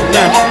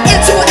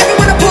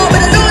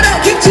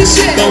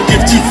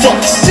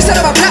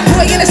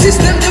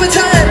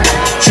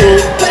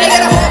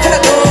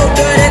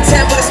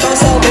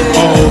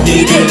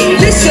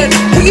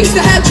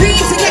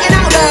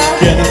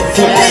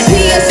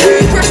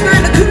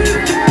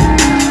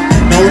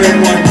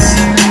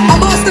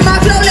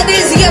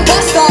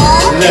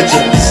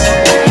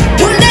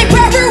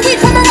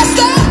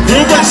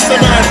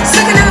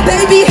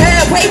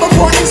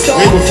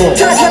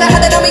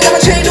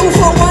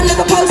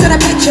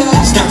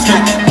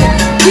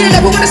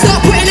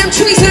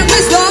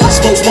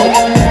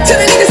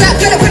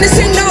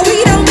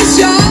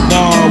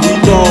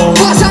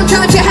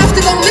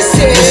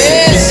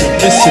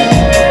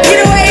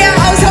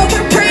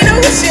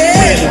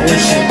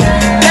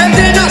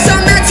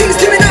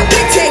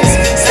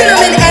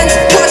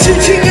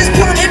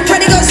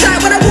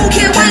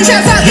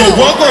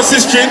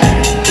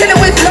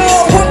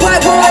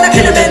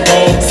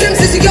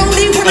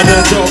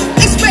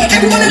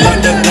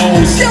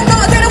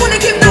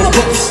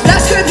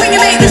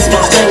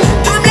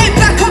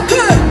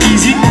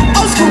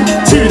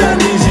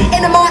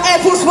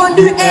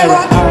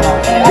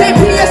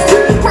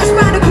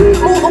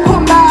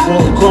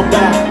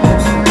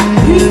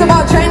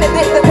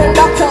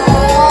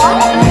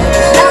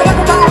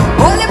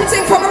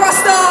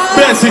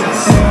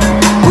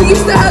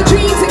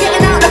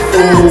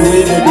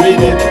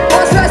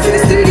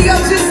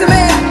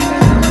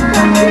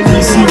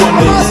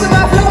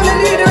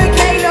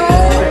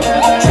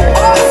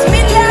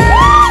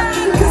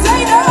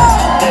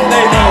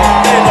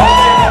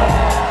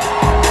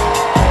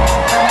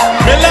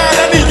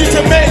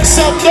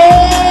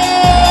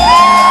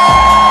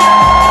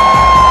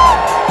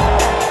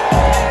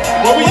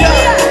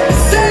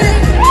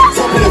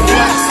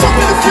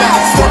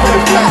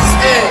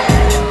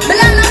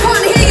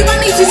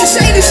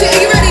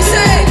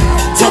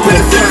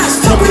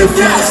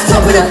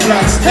 of the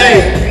flats,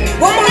 hey.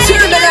 One more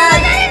tune,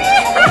 Milan.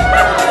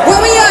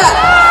 Where we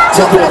at?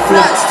 Top of the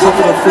flats, top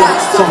of the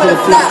flats, top of the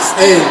flats,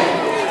 hey.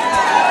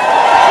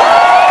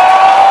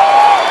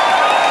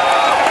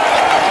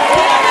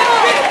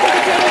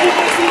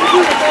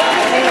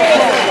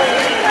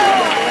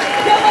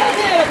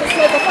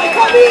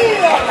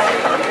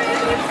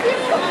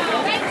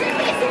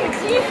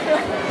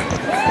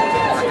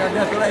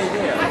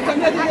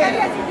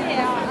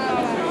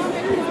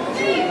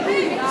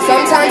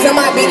 Sometimes I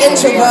might be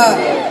introvert,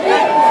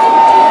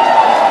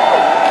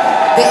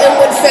 the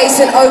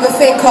inward-facing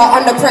overthinker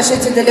under pressure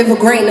to deliver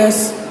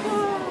greatness.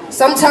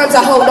 Sometimes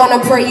I hold on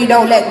and pray you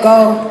don't let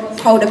go.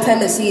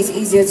 Codependency is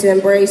easier to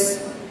embrace.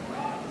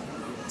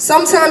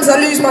 Sometimes I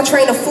lose my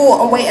train of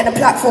thought and wait at the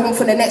platform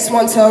for the next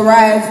one to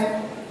arrive.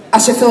 I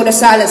should fill the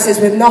silences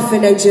with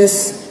nothing and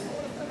just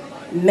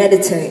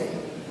meditate.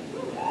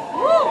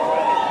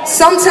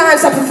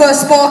 Sometimes I prefer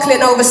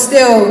sparkling over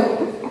still,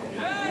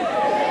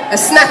 a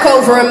snack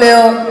over a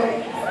meal,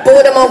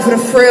 boredom over the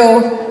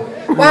thrill.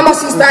 Why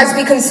must these bags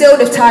be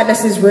concealed if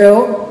tiredness is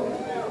real?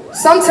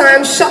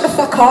 Sometimes shut the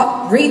fuck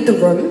up, read the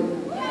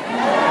room.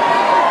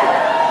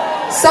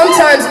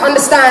 Sometimes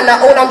understand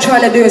that all I'm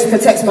trying to do is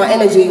protect my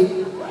energy.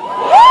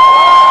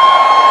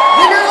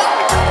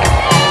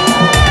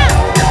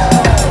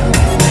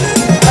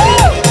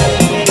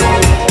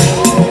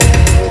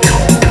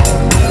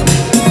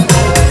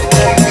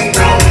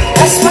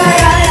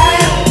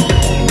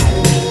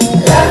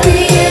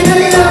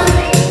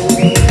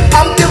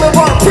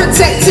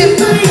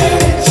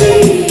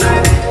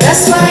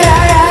 That's why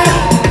I'm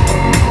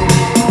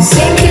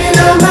sinking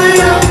on my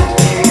own.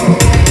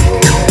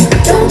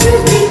 Don't you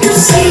think you're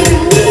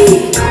saving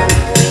me?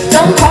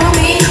 Don't call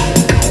me,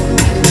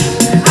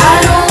 I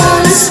don't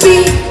wanna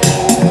speak.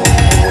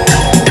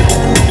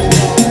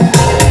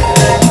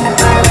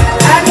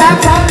 I got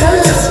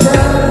problems,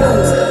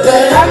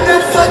 but I'm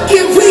not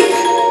fucking weak.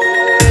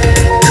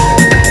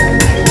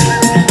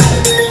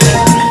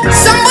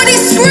 Somebody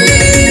scream!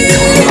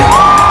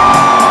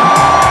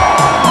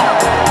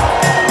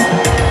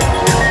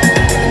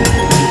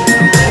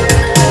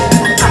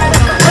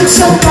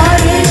 So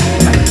guarded,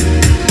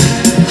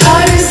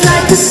 heart is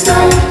like a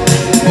stone,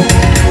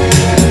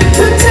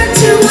 protect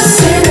you what's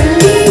in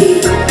me.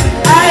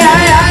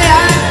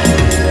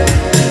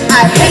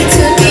 I hate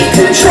to be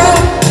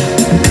controlled.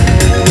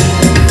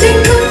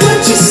 Think of what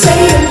you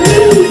say to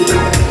me.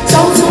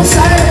 Total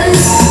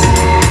silence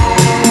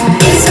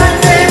is my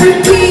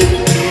therapy.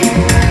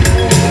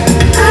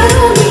 I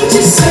don't need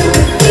your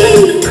sympathy.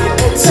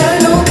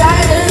 Internal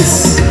guidance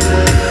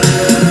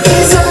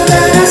is all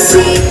that I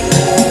see.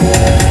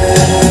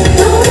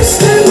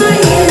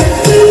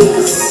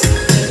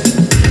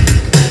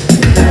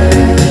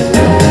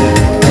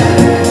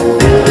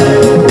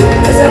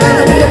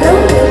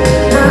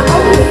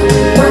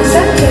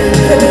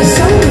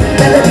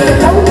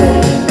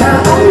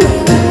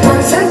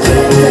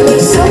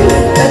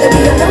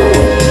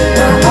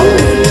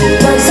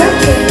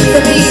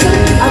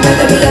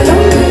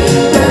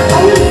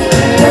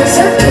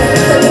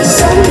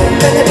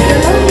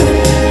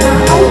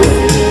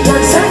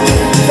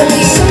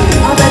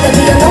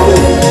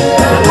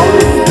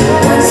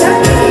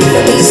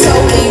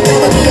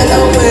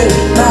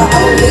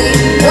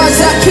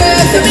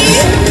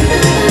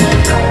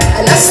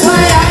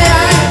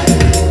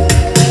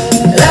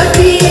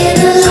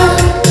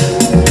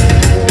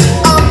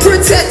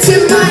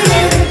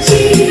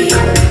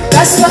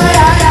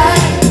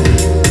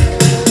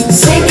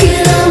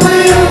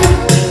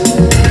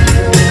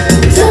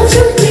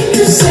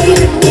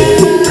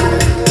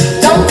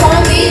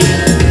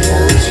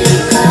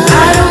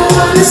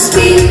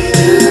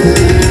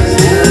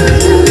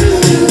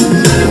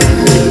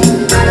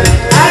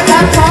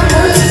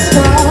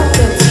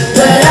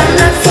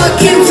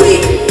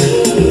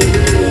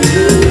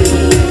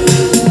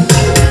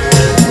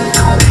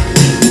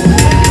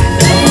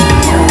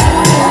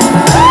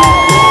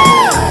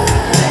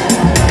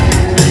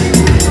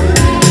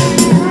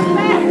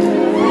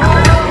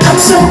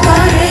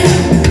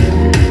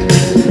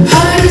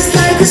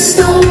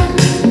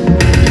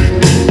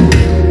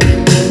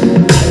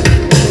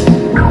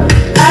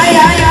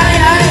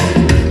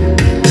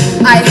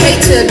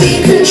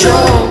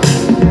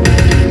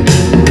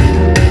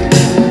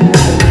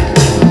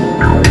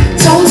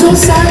 Total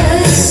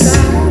silence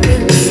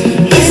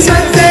is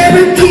my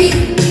therapy.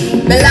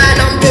 Milan,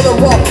 I'm doing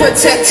what?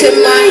 Protecting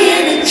my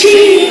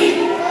energy.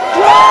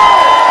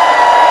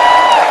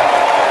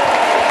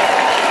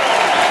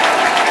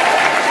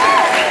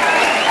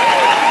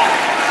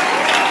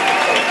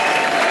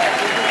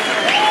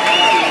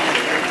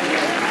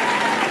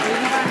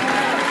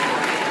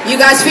 You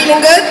guys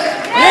feeling good?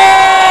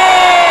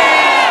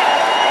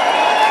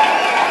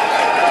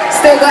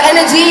 Still got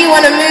energy? You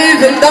want to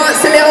move and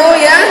dance a little,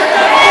 yeah?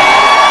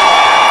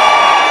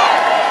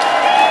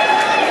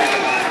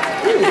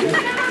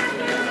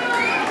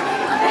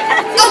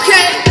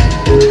 Okay.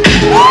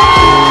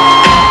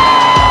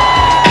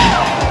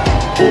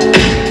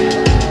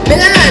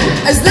 Milan,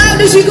 as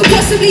loud as you could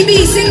possibly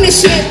be, sing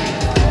this shit.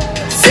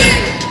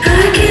 Sing!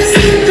 I can't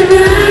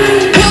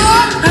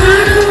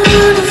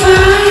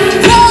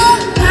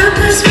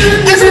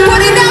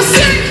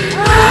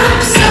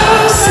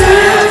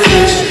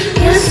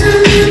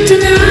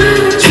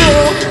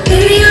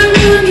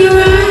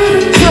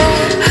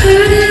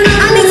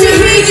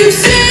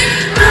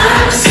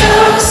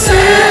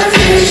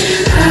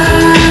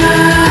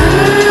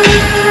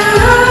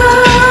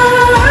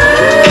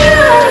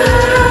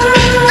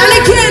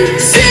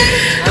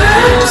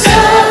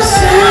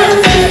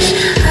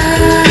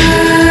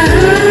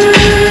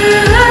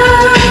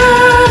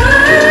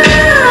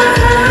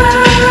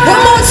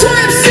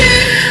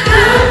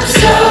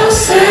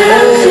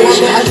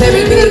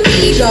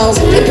ego.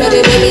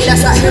 Embedded in me,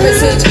 that's like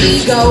heritage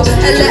ego.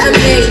 And let them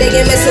hate, they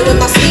get messing with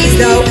my steez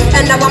though.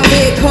 And now I'm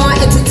here, can't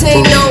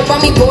entertain no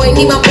bummy boy,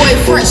 need my boy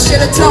fresh to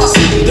the top.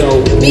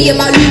 Me and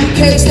my Luke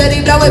cake,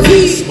 steady blowing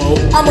peace.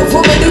 I'm a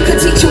woman who can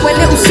teach you a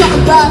little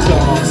something about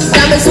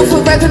diamonds will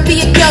forever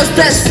be a girl's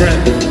best friend.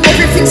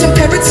 Everything's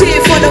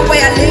imperative for the way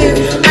I live.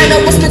 I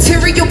know what's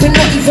material but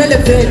not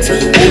irrelevant.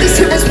 All this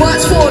here is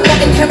words for,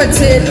 not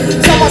inherited.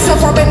 Tell myself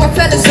I bring my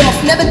fellas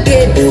off, never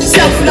did.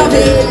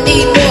 Self-loving,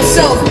 need more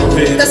self.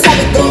 That's how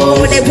we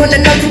go, they want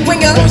another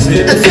winger.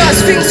 And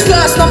first things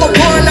first, number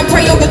one, I'm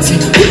priority.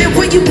 Put it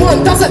where you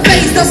want, doesn't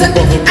phase, doesn't,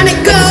 and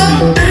it go.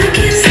 I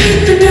can't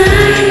sleep at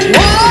night.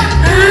 What?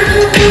 I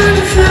don't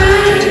wanna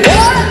fight.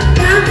 What?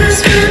 My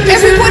best friend is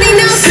Everybody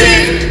now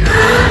sing.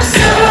 I'm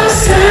so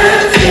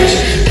selfish.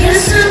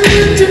 Guess I'm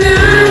in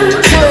denial.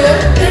 True.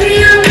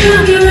 Baby, I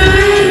want you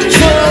right.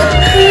 True.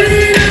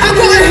 I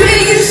gotta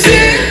hear you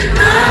sing.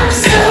 I'm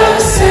so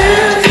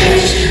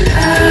selfish.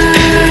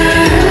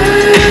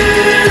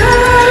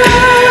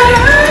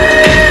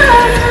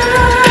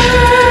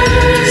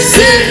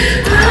 Sing.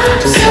 I'm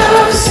so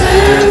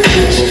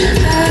selfish.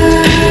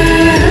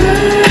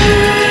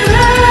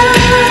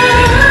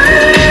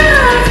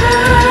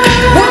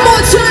 One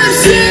more time,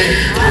 sing.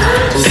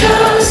 I'm so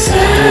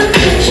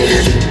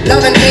selfish.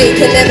 Love and hate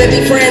can never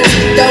be friends.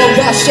 Don't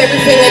rush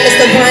everything when it's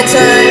the right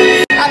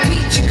time. I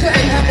peach, you couldn't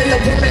handle a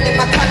woman in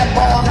my color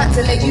bar. Had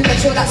to let you make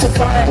sure that's a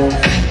fine.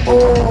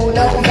 Oh,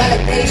 no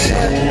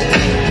validation.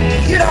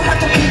 You don't have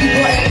to be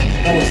button.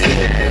 I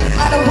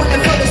don't want to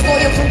throw the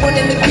story for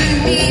wanting to do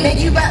me. Then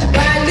you back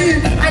brand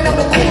new. I know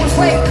the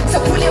causeway, so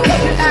pull it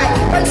what you like.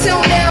 Until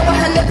now, I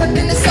had never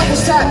been a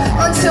selfish type.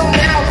 Until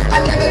now,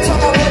 I never told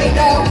my body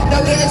no.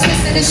 Don't get it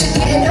twisted, this shit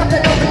didn't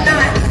happen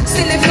overnight.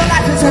 Still live your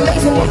life, it's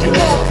amazing what you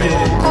got.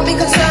 Can't be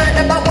concerned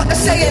about what they're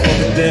saying. I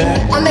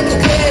make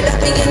it clear that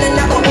being in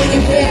another way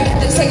you hear.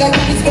 They say I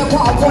need to get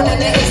what I want and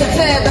it isn't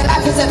fair, but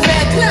life is a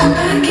fair club.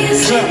 I can't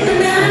sleep at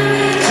night.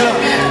 I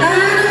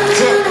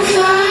don't wanna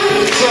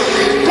fight.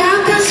 My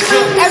best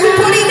friend is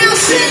Everybody now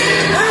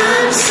sing.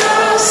 I'm so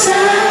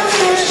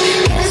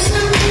selfish. Guess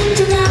I'm in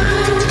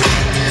denial.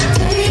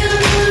 Baby, I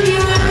want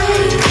you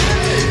right.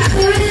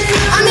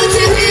 I need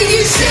to hear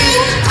you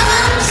sing.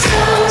 I'm so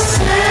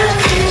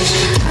selfish.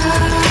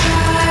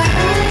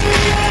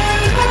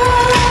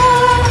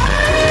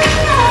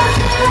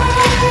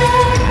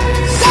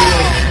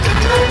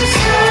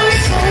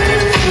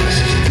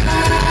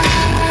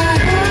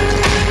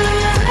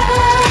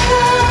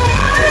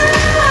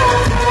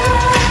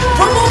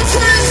 One more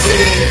time,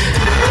 sing.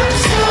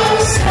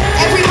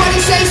 Everybody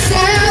say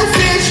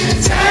selfish.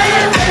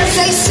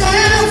 Say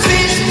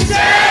selfish.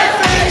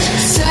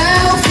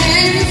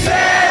 Selfish.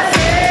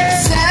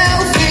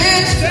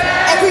 Selfish.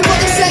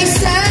 Everybody say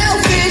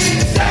selfish.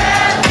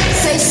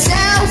 Say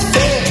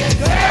selfish.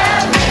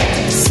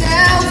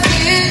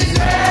 Selfish.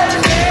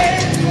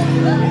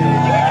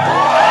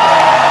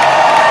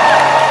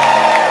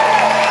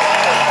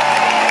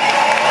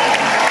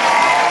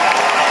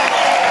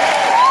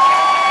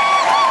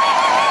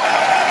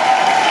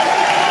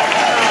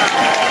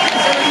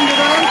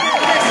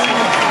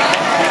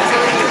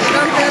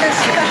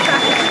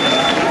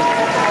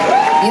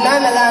 You know,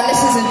 Milan,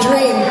 this is a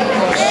dream.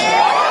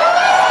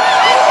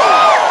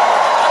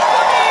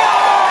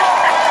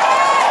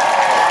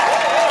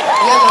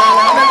 Yeah, man,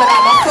 I remember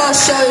that my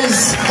first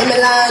shows in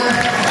Milan.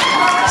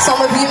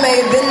 Some of you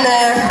may have been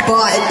there,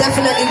 but it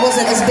definitely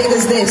wasn't as big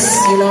as this,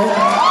 you know?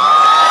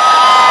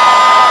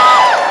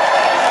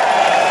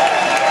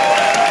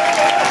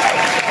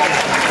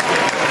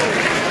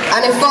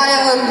 And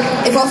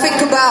if I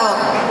think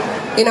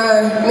about, you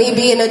know, me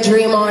being a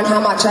dreamer and how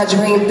much I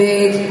dream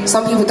big,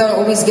 some people don't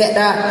always get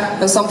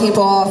that, and some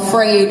people are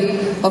afraid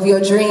of your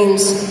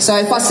dreams. So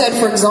if I said,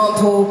 for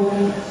example,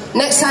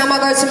 next time I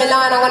go to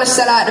Milan, I'm going to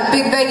sell out the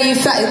big venue,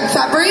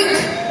 Fabrique.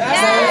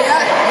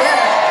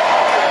 Yeah.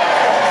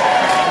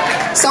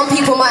 Some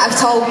people might have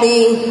told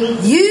me,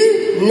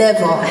 you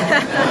never.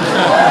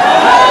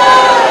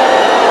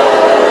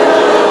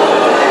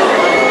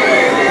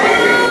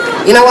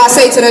 You know what I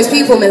say to those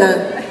people, Milan?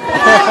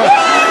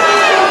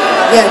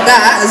 Yeah,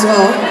 that as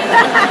well.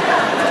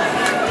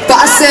 But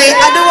I say,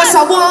 I do what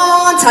I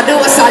want, I do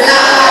what I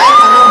like.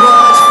 I know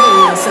what's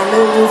face, I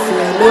know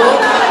fear,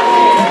 nobody.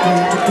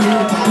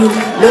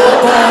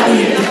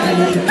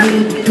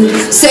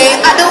 Say,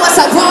 I do what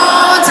I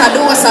want, I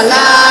do what I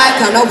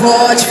like. I know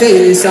watch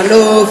face, I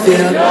know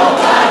fear.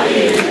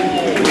 Nobody.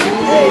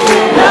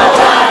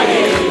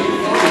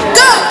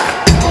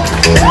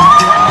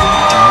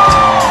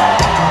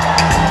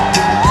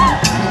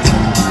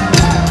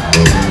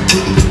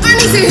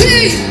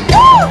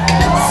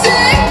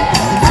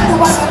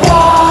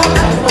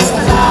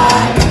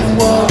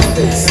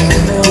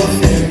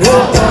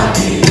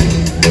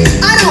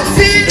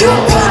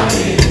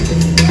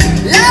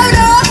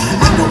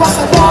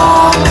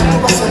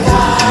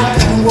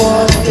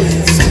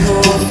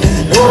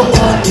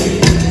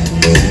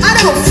 I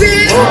don't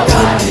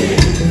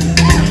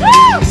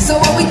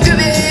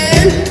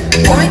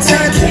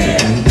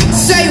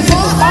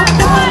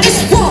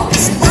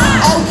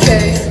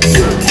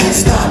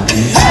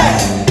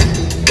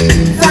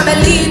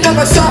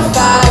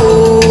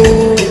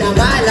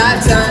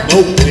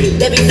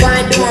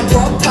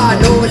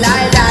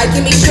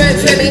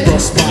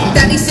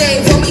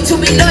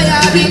be lawyer,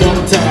 I be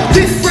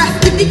riff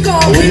raff, if you go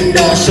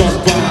window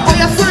shop. Oh,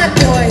 you're fine,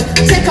 boy.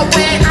 Take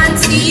away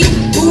auntie,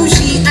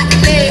 bougie, at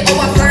lay. Oh,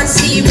 I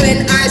fancy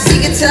when I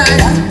see it turn.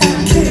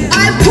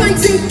 I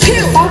point and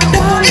kill.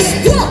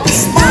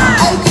 It's what?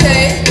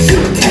 Okay. You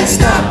can't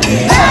stop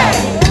me.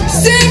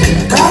 Sing.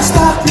 Can't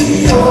stop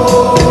me,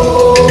 oh.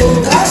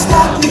 Can't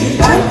stop me.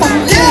 Louder.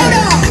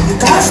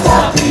 Can't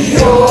stop me,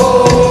 oh.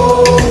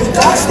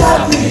 Can't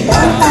stop me.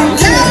 Louder.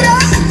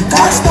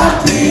 Can't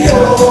stop me, oh.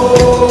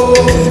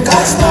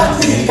 Can't stop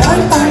me.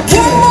 One more.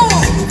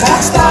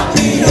 Can't stop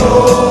me, oh.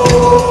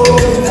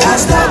 Can't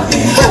stop me.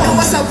 I know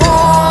what I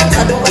want,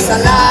 I know what I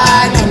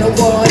like, I know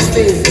what's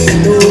face.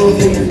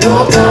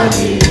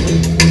 Nobody.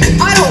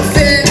 I don't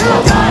fear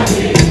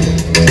Nobody.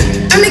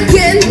 And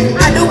again,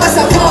 I know what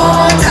I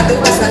want, I know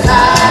what I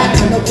like,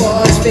 I know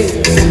what's face.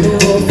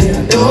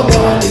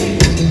 Nobody.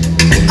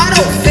 I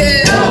don't fear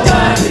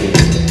Nobody.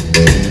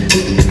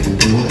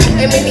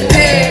 It made me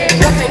pay,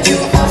 what can you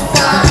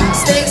offer?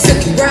 Snakes in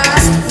the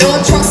grass, no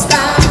trust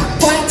her.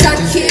 Point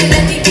and kill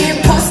any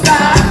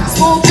imposter.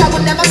 Small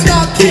trouble never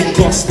stop. King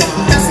Costa.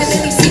 That's in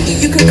any city,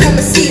 you can come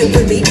and see it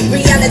with me.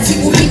 Reality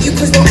will hit you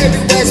cause not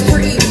everywhere's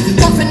pretty.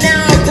 But for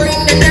now, bring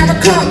the never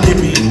come.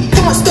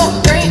 Can't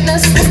stop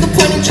greatness, what's the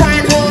point in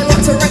trying hard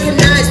not to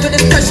recognize with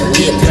this pressure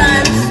we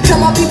apply? Tell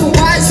my people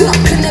wise up,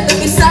 can never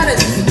be silent.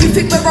 You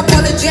think we're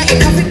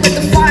apologetic, I think we're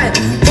defiant.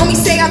 Mommy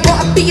say I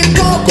gotta be a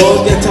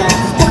Go get her.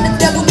 got the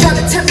devil trying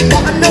to tempt me,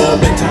 but I know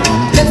better.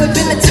 Never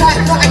been the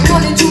type, but I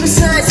acknowledge all the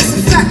signs, it's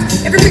a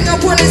fact. Everything I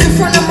want is in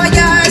front of my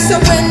eyes, so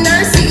when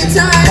I see it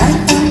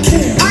time,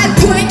 I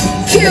point,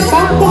 kill,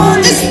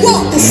 it's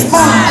what? It's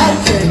mine.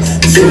 Okay.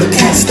 You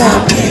can't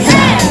stop me.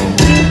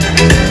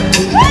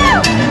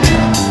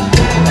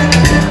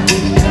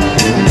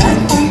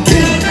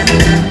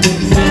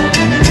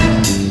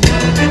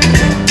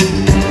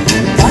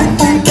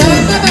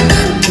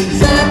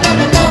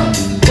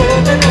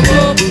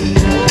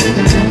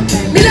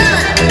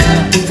 Milan,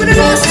 for the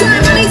last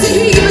time, I need to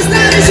hear you as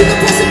loud as you can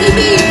possibly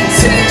be.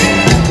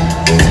 Sing.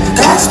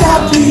 Can't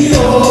stop me, oh.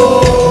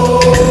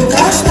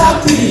 Can't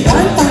stop me.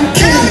 Louder.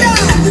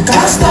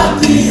 Can't stop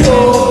me,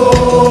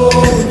 oh.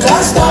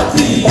 Can't stop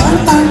me.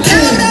 Louder.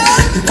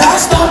 Can't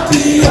stop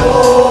me, oh.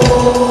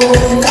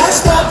 Can't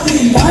stop me.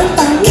 One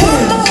more.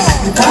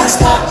 Can't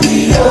stop me,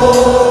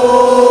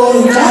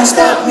 oh. Can't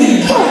stop me.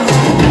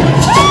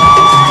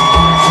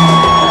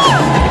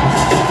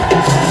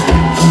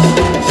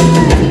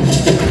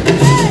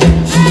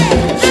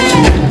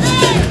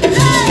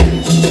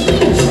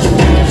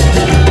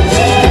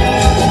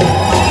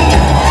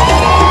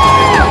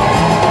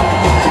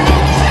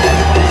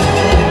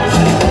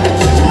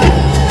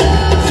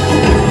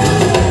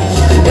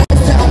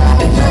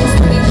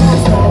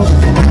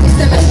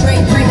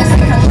 Demonstrate greatness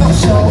like a rock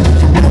show.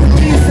 I don't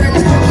need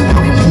friends,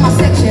 walking in my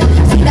section.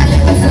 See that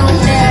little zone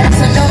there,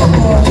 that's a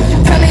no-go.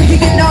 Tell me who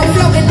you know,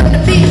 floating on the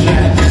beat.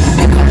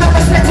 You got no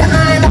respect to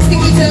I ain't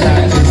asking you to.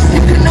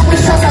 You can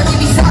always trust, I'll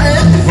give you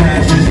something.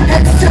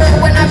 Heads turn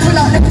when I pull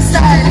out looking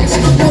stylish.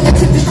 Know the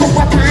typical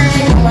weapon, I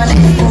ain't on my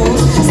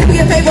labels. See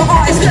your favorite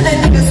artist, cut a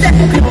nigga step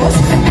close.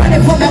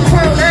 Running for my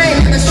crown, I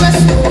ain't gonna stress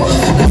though.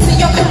 Look to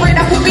your career,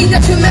 that would be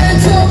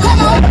detrimental.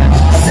 Come on,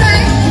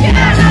 say,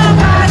 yeah,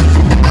 nobody.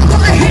 I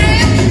gotta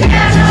hear,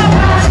 yeah,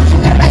 nobody.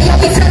 And yo,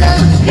 we tell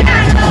them,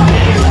 yeah, no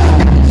hero.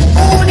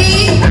 All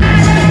these,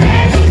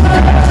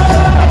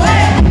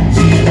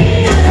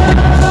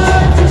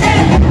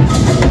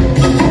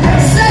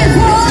 say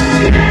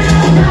what?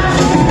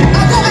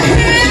 I gotta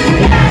hear,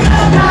 yeah,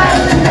 nobody.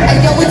 And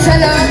yo, we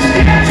tell them,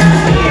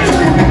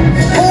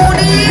 all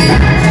these.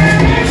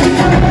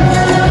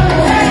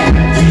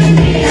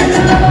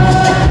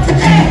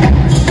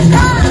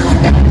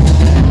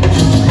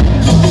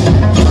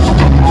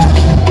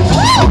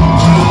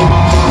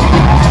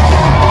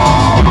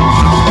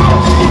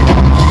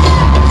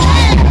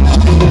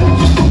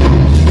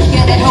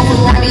 Yeah, they help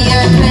with Robbie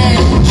and Ben.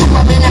 Grew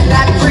up in a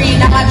black breed,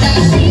 now I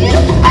done see it.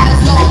 Eyes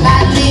long,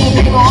 bad lean,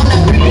 they on the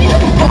breed.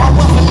 But I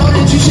want to know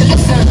that you should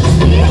listen.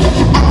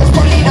 I was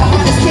probably the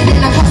hardest kid in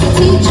a class to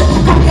teach.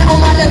 Come get on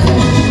my level,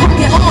 come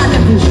get on my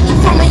level.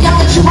 From a young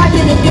age, I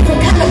did a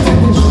different kind of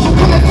level.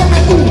 Coming from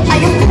an ooh, I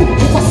am fool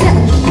if I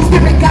settle.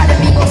 Spirit guided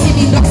me, go see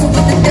me boxing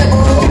with the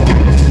devil.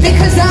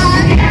 Because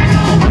I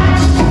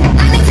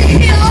need to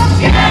heal.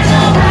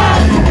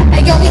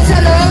 And yo, we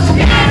tell her,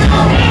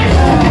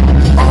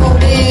 oh,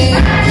 yeah.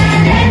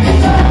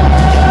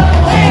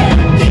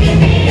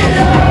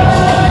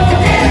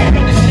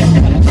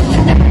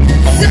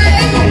 Say,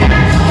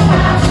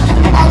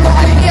 I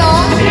gotta hear.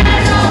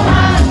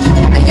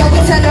 And yo, we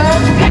tell her,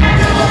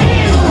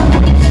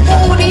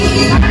 oh,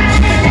 yeah.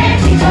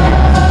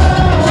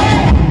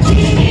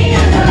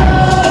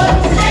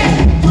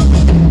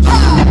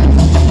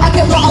 I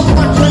get what I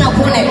want when I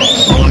want it.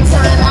 One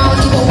time I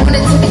don't even want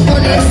it to be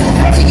honest.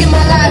 Taking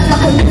my life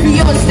like a movie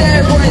on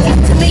steroids.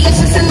 To me it's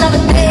just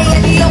another day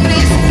at the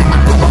office. I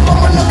put my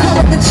phone on the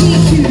cover of the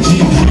GQ.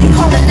 You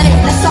call the name,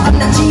 that's something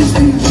that G's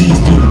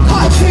do.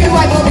 Part true,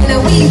 I go in a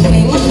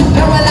weaving.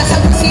 No one likes a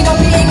pussy, don't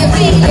be in a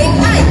feeling.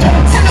 Aye,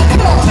 10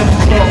 o'clock,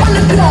 on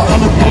the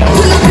clock.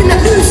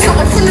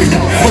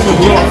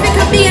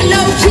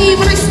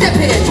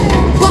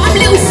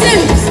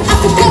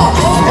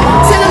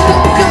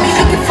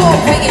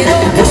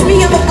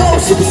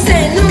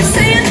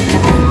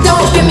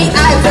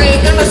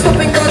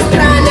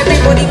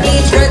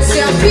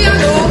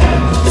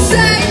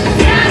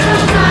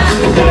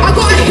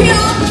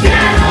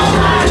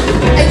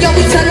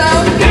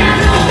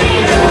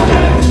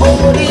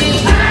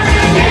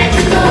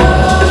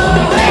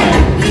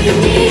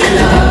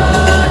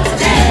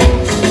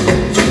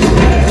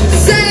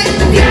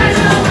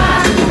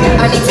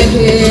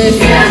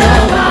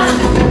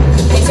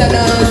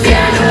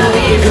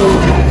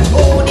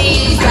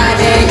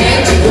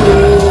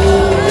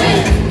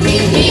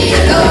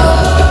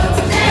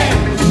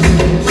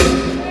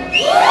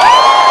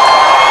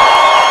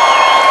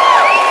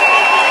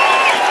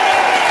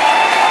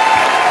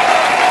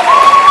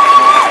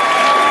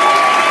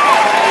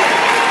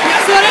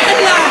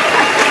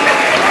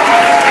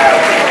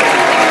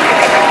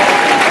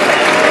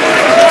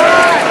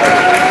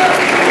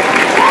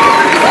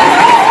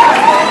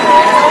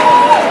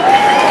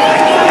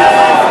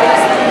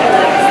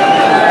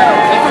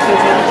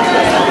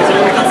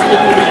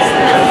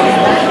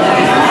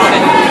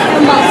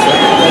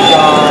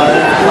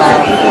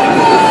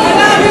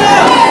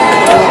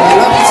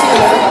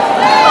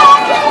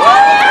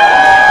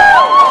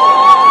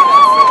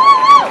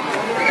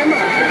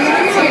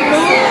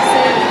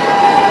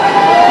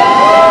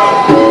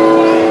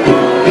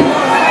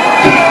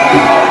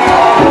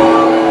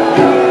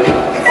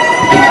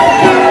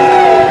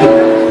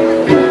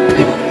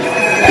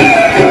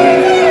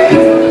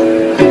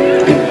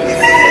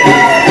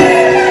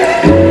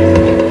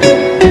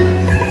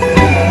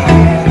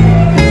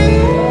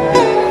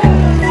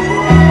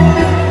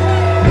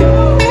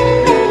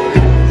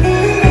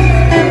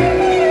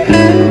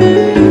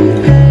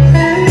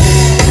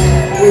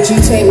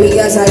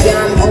 as I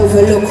am,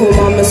 overlook all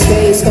my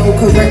mistakes. Don't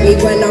correct me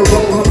when I'm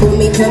wrong, humble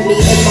me, put me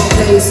in my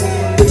place.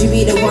 Would you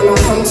be the one I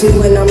come to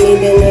when I'm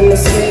needing an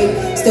escape?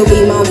 Still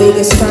be my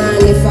biggest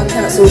fan if I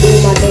cancelled all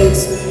my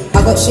dates.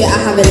 I got shit I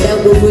haven't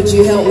dealt with, would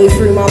you help me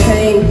through my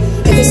pain?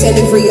 If it's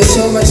any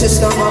reassurance,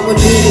 just know I would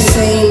do the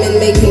same. In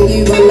making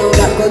you, I know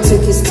that God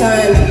took his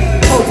time.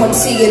 Hope I'm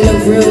seeing the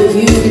real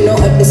you,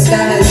 not a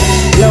disguise.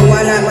 Know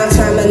I like my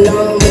time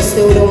alone, but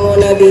still don't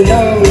wanna be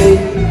lonely.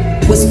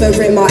 Whisper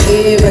in my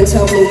ear and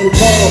tell me you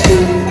want me.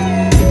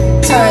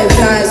 Time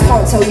flies,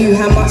 can't tell you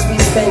how much we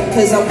spent,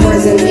 cause I'm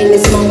present in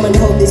this moment,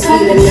 hope this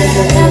feeling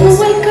never ends.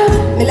 Wake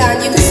up.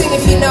 Milan, you can sing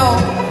if you know.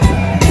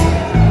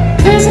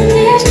 Present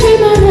this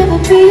dream, I'll never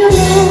be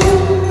alone.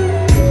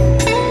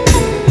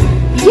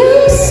 You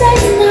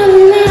saved my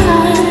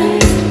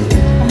life.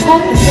 I'm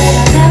hoping that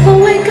I'll never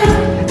wake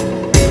up.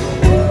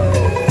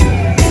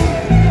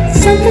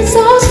 Something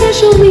so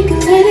special, we can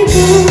let it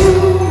go.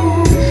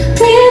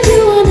 With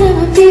you, I'll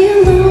never be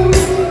alone.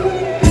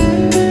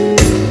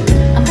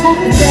 I'm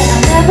hoping that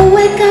I'll never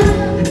wake up.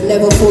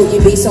 Never thought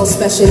you'd be so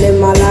special in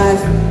my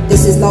life.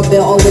 This is love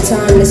built over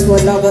time, this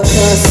was love at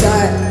first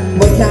sight.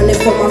 We're planning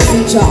for my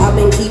future, I've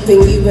been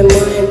keeping you in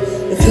mind.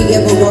 If we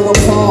ever go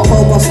apart,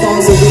 hope our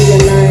stars will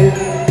realign.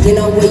 You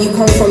know where you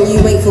come from,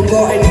 you ain't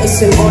forgotten.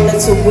 It's an honor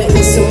to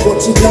witness and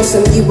watch you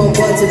blossom. You want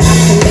words of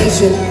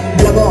affirmation,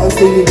 and I got them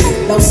for you.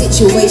 No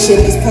situation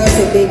is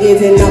perfect, they're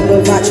giving up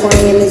without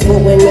trying is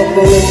what we're not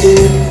gonna do.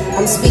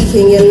 I'm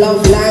speaking your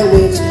love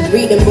language,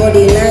 reading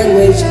body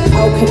language.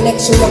 Our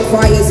connection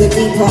requires a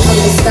deeper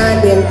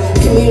understanding.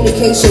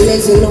 Communication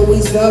isn't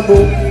always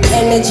verbal.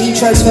 Energy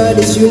transferred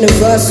is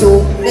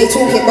universal. They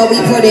talk it but we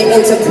put it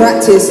into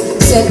practice.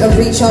 Center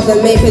each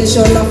other, making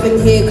sure nothing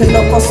here can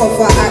knock us off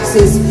our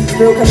axis.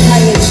 Real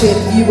companionship,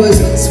 you was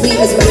sweet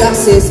as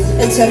molasses.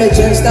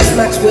 Intelligence that's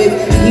matched with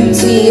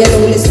beauty and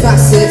all its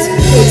facets.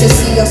 Here to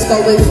see us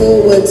going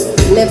forwards,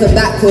 never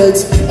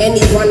backwards.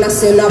 Anyone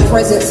that's in our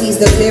presence sees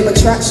the clear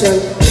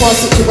attraction.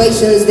 Past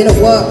situations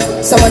didn't work,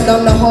 someone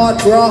done the hard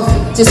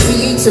graft just for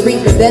you to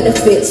reap the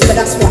benefits, but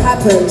that's what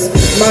happens.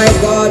 My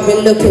God,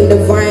 been looking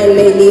divine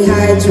lately,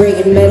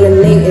 hydrated,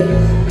 melanated.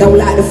 Don't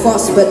like the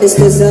fuss, but this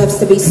deserves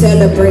to be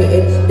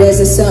celebrated. There's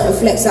a certain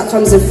flex that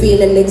comes with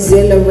feeling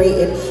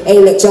exhilarated.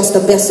 Ain't it just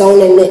the best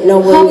owning it? No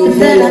one hoping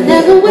that I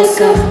never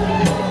wake up.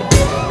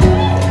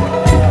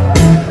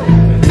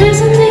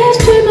 Present this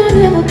dream, I'll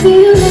never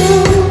be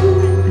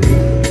alone.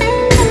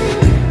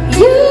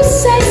 You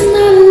saved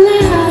my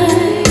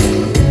life.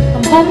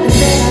 I'm hoping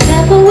that I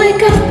never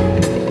wake up.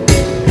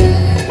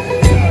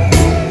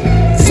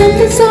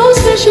 Something so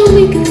special,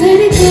 we can let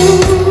it go.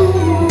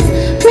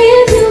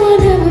 With you, I'll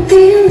never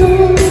be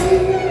alone.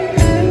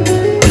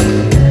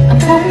 I'm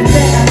hoping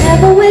that I'll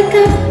never wake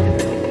up.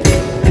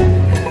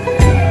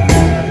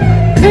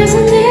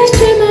 Present this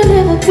dream, I'll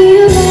never be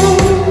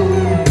alone.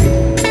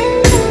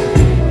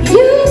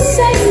 You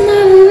saved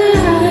my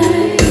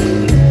life.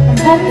 I'm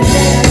hoping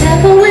that I'll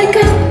never wake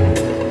up.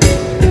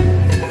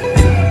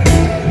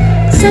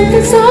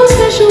 Something so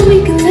special, we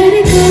can let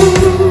it go.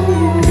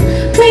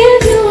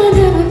 With you, I'll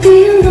never be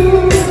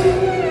alone.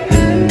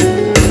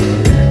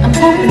 I'm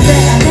hoping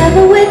that I'll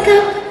never wake up.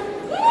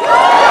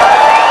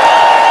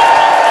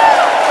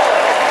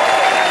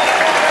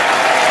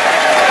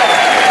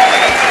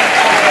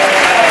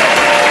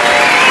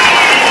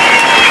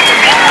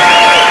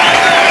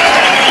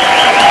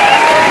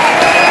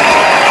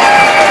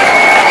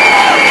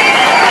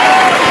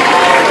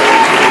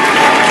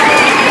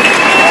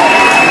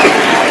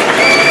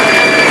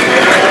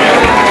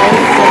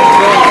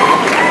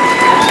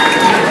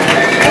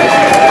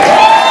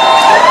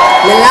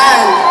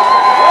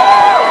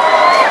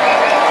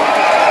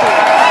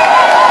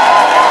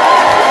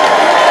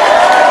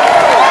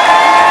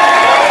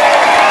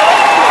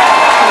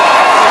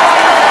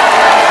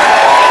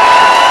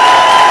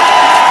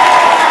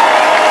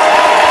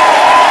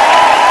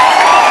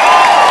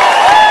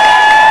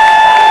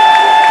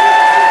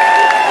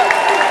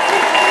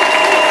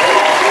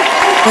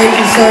 Thank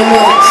you so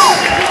much.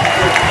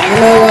 You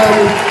know,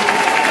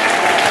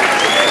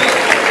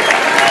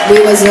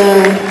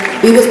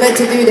 we was meant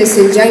to do this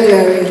in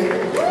January.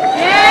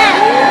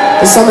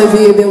 And some of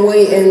you have been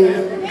waiting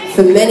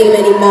for many,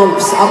 many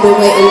months. I've been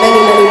waiting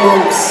many, many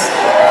months.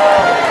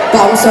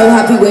 But I'm so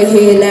happy we're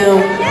here now.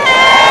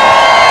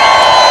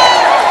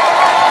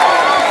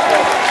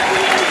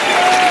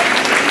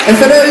 And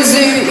for those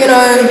who, you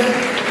know,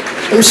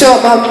 I'm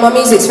sure my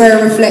music's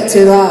very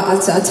reflective. I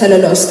tell a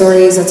lot of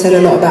stories, I tell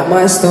a lot about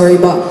my story,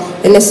 but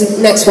in this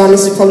next one,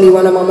 this is probably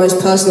one of my most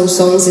personal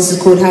songs. This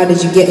is called How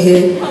Did You Get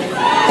Here?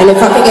 And if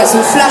I can get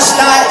some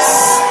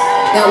flashlights,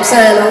 you know what I'm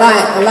saying?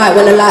 I like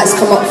when the lights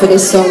come up for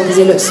this song because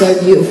it looks so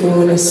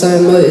beautiful and it's so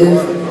emotive.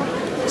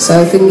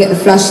 So if we can get the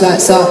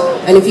flashlights up,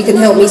 and if you can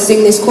help me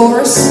sing this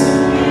chorus,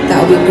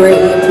 that would be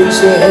greatly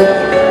appreciated.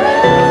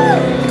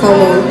 Come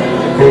on.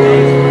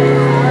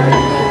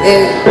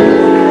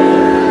 Yeah.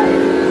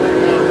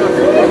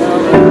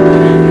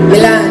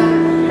 Milan,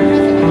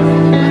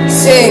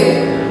 sing.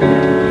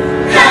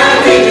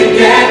 How did you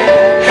get?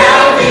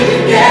 How did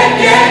you get?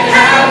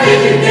 How did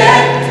you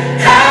get?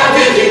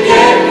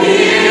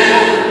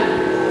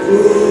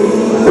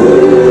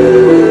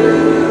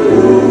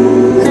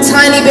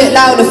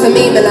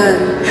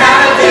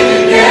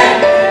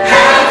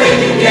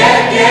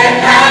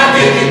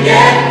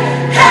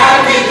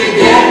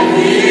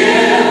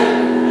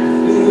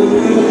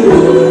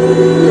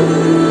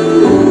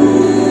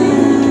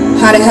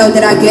 hell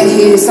did I get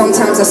here?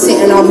 Sometimes I sit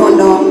and I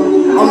wonder.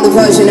 I'm the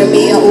version of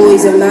me I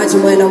always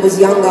imagined when I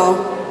was younger.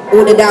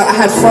 All the doubt I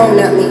had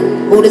thrown at me,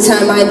 all the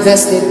time I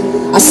invested.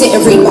 I sit and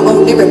read my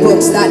own lyric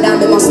books, that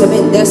damn it must have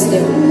been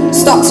destined.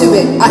 Stuck to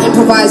it, I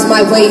improvised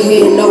my way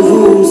here, no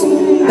rules.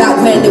 Back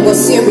when it was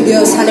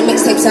serious, had the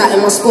mixtapes out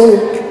in my school.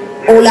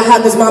 All I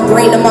had was my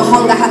brain and my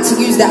hunger, had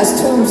to use that as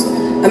tools.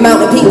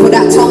 Amount of people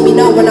that told me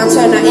no when I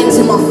turned that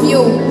into my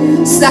fuel.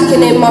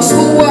 Slacking in my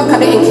schoolwork,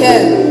 I didn't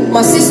care.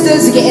 My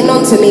sisters are getting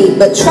on to me,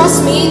 but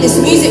trust me, this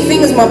music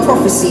thing is my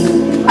prophecy.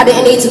 I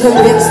didn't need to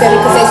convince them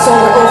because they saw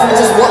it all from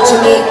just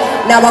watching me.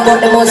 Now I got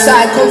them on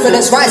side,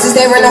 confidence rises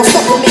there and no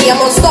stopping me, I'm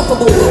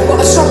unstoppable.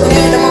 Got a strong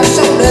head on my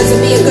shoulders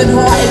and be a good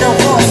heart in a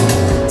horse.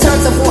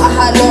 Times I thought I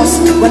had lost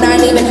when I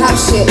didn't even have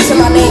shit. So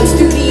my name,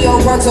 studio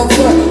runs on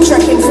foot,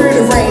 trekking through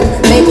the rain.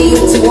 Made me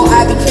into what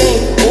I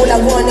became. All I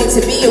wanted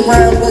to be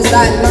around was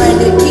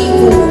like-minded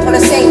people on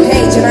the same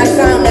page, and I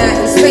found that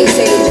in space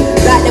age.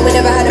 Back then we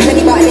never had a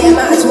penny, but it didn't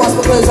matter to us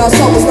because our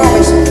soul was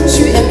nourished.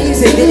 Shooting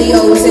music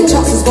videos in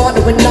Chuck's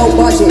garden with no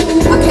budget.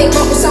 I came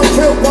up with some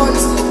real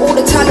ones, all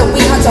the talent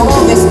we had to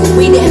harvest.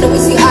 We didn't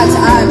always see eye to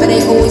eye, but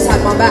they always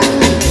had my back.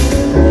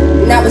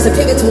 That was a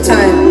pivotal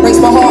time. Breaks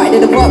my heart, I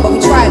did the work, but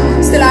we tried.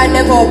 Still, I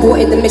never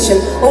aborted the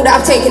mission. All that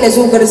I've taken is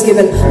all God has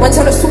given. When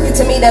someone's talking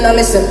to me, then I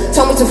listen.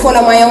 Told me to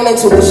follow my own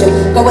intuition.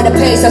 Go at the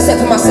pace I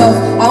set for myself.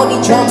 I only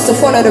drums to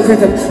follow the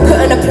rhythm.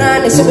 Couldn't have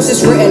planned this, it was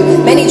just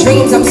written. Many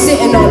dreams I'm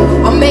sitting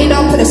on. I'm made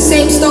up of the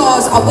same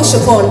stars I wish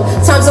upon.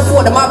 Times I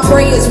thought that my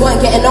prayers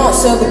weren't getting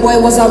answered, but boy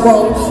was I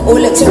wrong. All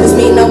it took was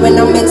me knowing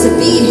I'm meant to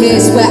be here.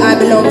 It's where I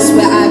belong, it's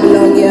where I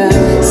belong, yeah.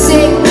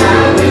 Sing.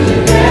 How did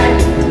you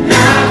get?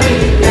 How did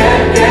you get?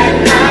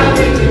 How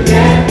did you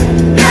get?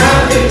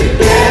 How did you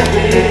get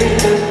here?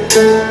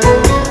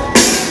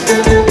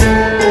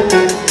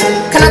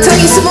 Can I tell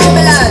you some more,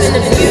 Milan?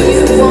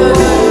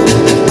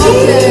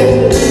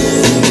 Okay.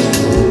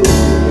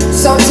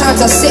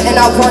 Sometimes I sit and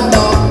I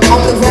wonder.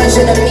 I'm the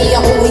version of me I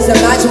always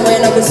imagined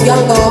when I was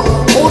younger.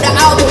 All the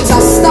albums I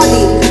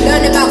studied,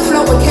 learned about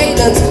flow and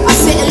cadence. I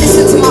sit and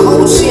listen to my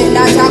old shit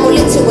like how all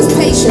it took was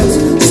patience.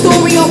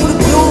 Story over the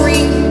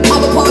glory.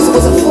 Other parts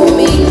wasn't for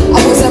me.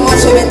 I wasn't much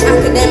of an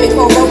academic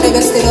or road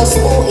nigga, still a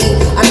sporty.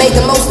 I made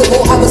the most of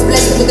all I was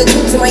blessed with the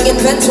tools in my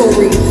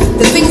inventory.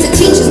 The things that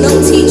teachers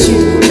don't teach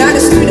you, now the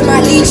student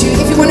might lead you.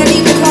 If you wanna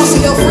leave the class,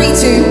 you're free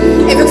to.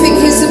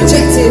 Everything is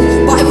subjective,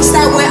 but if you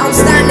stand where I'm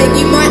standing,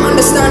 you might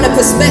understand the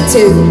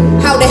perspective.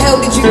 How the hell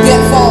did you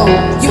get far?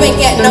 You ain't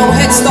get no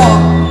head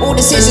start. All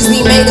decisions we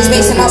made is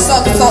based on our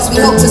circumstance.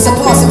 We hope to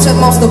surpass it to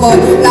most of our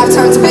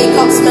lifetime to wake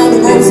up, smell the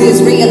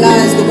roses,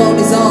 realize the world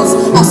is ours.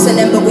 Us and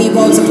them, but we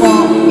worlds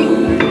apart.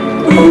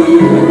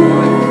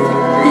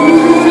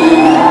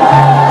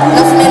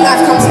 Nothing in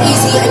life comes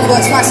easy and you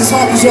work twice as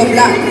hard because you're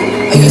black.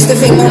 I used to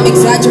think I'm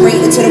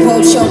exaggerating till the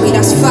world showed me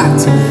that's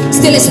fact.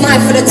 Still it's mine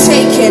for the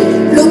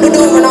taking. Lock the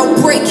door and I'll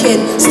break it.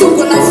 Still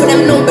got love for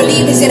them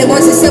non-believers, yeah, the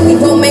ones that said we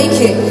won't make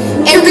it.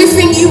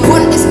 Everything you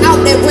want is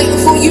out there waiting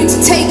for you to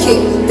take it.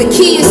 The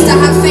key is to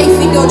have faith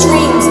in your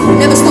dreams.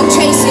 Never stop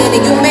chasing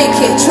and you'll make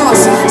it,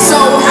 trust. So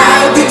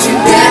how did you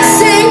get?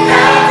 Sing.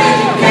 How did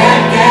you get?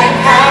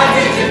 How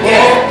did you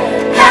get?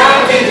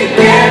 How did you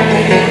get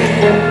here?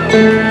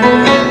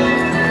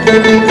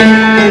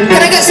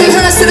 Can I get some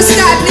hands to the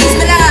sky, please,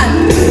 Milan?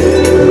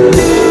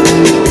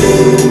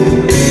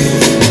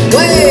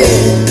 Wait.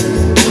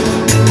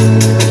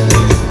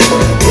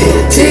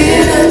 It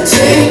didn't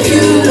take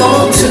you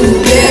long to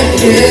get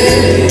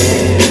here.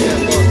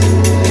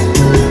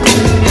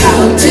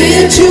 How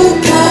did you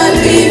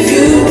believe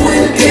you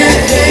would get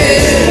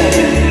here?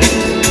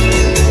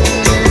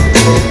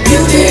 You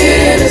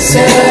didn't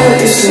sell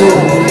your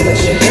soul, but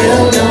you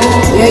held on.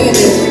 Yeah, you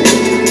did.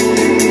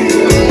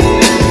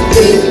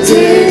 It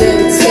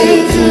didn't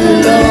take you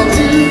long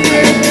to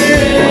get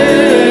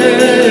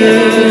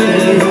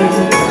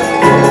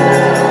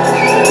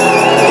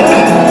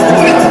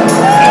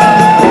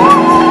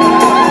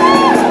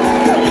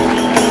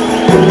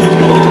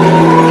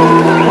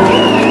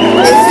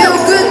It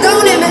feels good,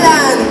 don't it,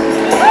 Milan?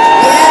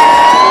 Yeah.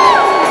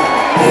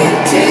 It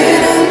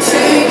didn't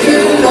take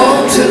you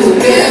long to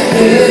get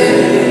here.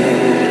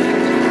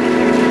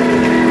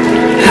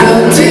 How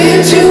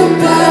did you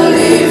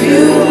believe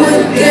you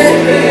would get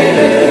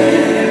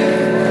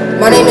here?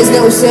 My name is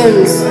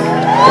SIMZ.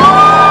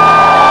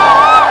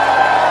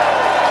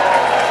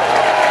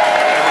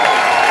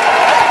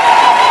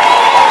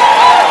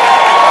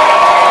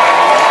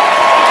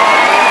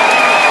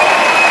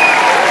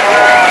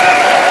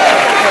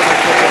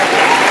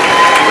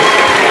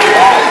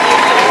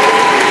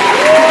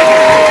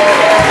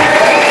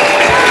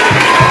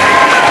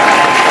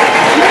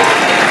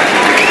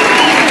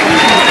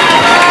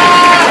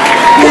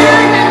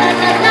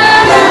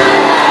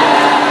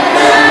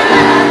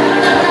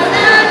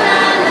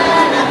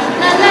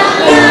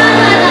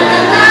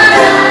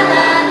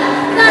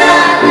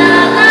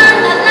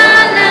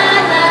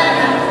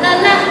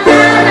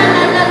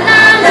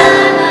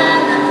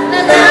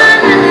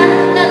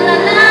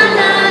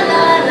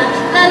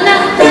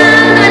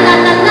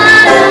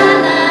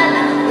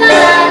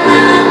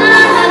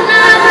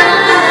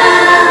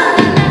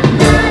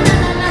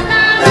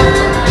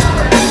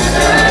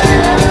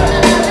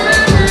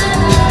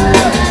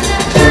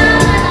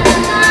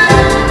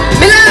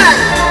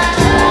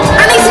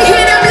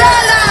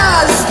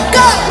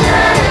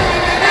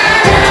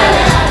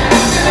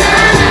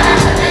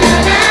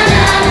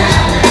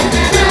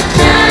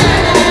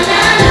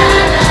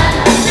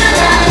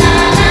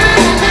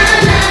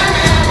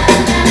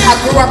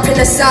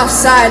 the south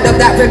side of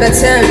that River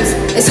Thames.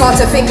 It's hard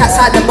to think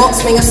outside the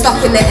box when you're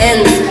stuck in the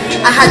end.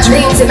 I had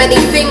dreams of many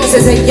things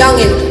as a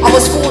youngin'. I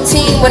was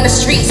 14 when the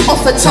streets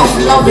offered tough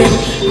loving.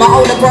 My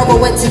older brother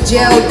went to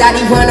jail,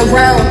 daddy weren't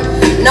around.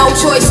 No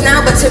choice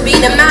now but to be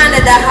the man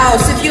of the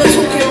house. If you're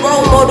talking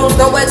role models,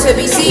 nowhere to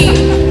be seen.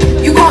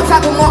 You can't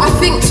fathom what I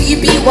think till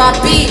you be where I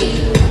be.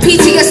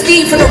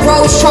 PTSD from the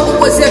roads, trouble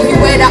was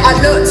everywhere that I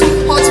looked.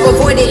 Hard to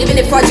avoid it even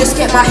if I just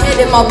get my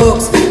head in my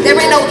books. There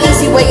ain't no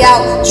easy way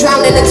out,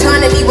 drowning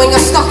eternity when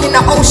you're stuck in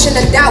the ocean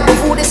of doubt with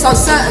all this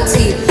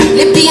uncertainty.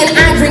 Lived being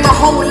angry my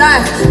whole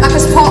life, like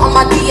it's part of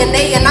my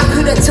DNA and I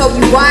couldn't tell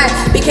you why.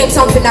 Became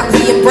something that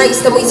we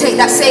embraced and we take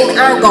that same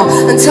anger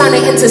and turn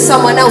it into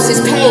someone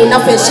else's pain.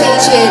 Nothing's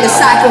changed here, the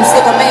cycle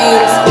still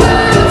remains.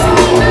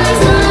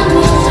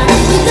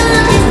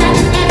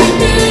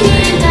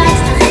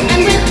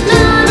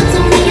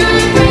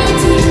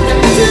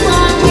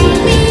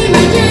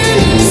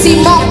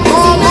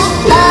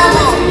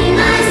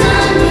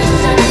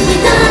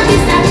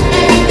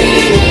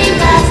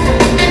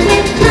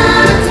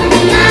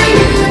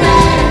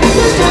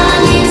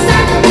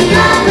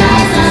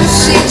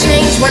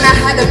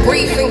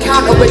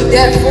 With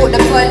death, fought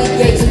the pearly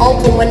gates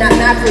open when that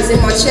knife was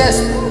in my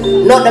chest.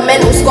 Not the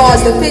mental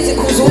scars, the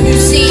physical's all you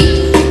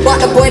see.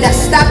 But the boy that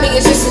stabbed me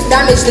is just as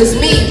damaged as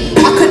me.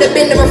 I could have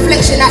been the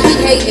reflection that he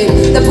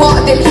hated, the part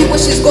of him he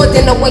wishes God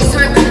didn't waste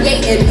time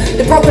creating.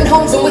 The broken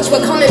homes in which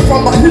we're coming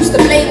from, but who's to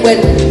blame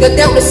when you're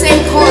dealt the same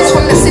cards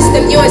from the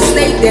system you're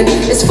enslaved in?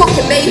 It's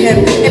fucking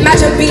mayhem.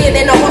 Imagine being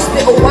in a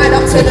hospital right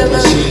up to the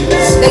moon.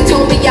 They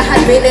told me you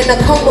had been in a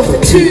coma for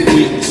 2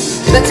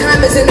 weeks. The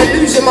time is an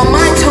illusion, my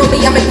mind told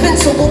me I'm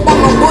invincible, but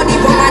my body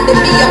reminded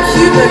me I'm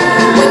human.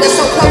 When you're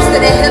so close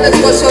to the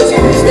heavens, God shows you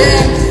who's there.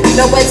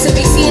 Nowhere to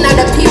be seen are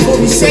the people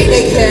who say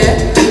they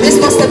care. This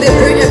must have been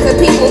written for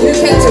people who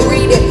came to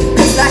read it,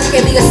 cause life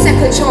gave me a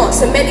second chance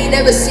and many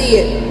never see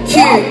it.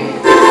 Q.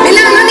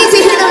 Milan, I need to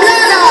hear them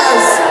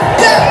lalas.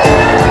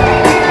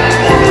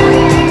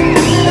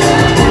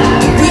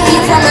 We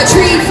eat from a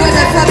tree for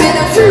the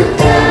forbidden fruit.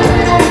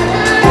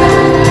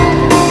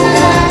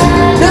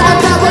 Not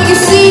about what you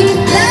see,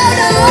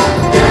 louder.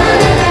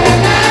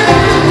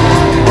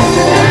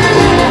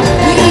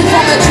 We eat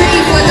from a tree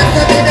for the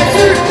forbidden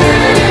fruit.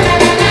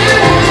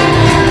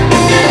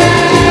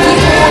 We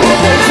all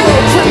know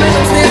real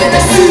criminals live in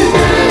a suit.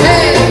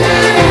 Hey,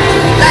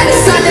 like the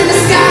sun in the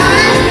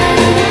sky.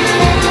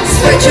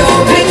 Spread your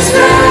wings,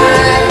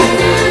 fly.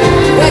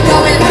 We're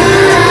going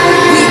high.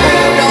 We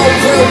all know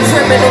real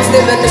criminals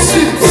live in the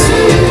suits.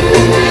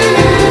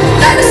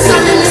 Like the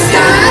sun in the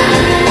sky.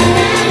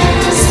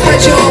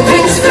 Spread your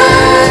wings, fly.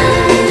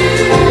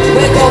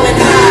 We're going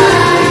high.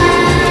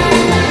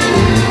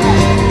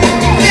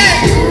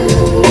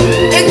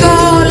 Yeah. It go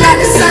like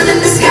the sun in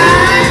the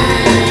sky.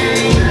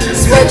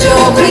 Spread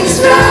your wings,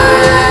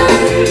 fly.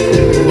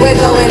 We're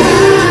going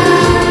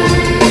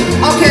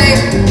high. Okay,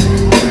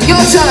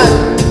 your turn.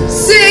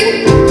 Sing.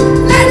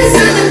 Like the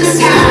sun in the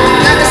sky.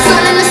 Like the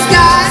sun in the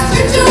sky.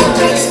 Spread your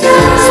wings, fly.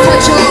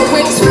 Spread your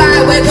wings, fly.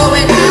 We're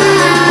going high.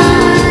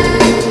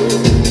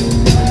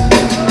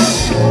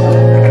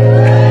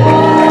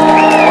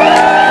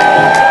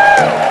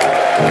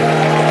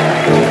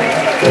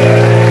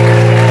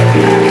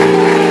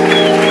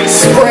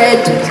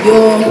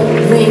 Your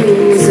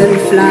wings and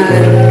fly,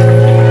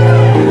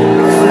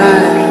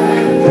 fly.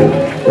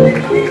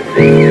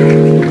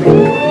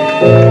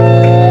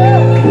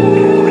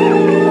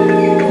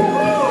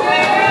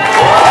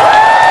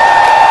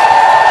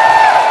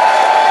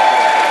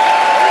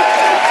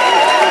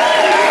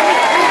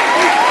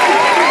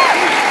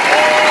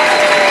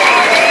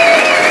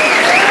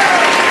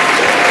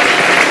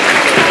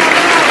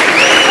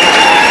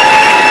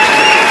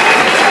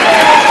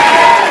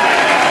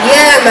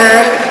 Yeah,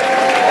 man.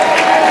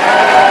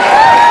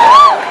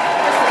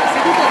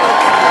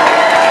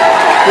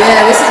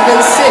 Yeah, this has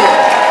been sick.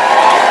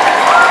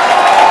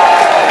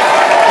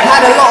 I've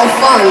had a lot of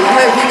fun. I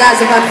hope you guys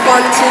have had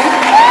fun too.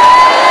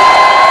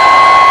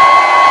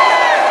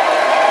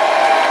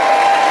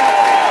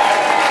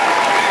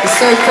 It's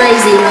so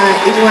crazy, like,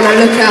 even when I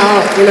look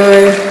out, you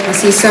know, I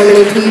see so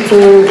many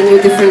people,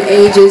 all different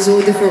ages,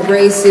 all different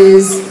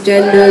races,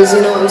 genders,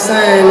 you know what I'm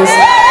saying?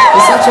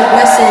 It's such a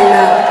blessing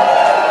that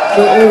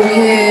we're all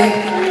here,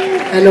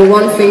 and the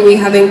one thing we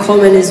have in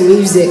common is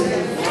music.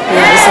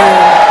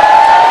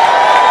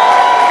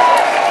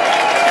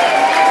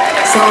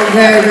 So I'm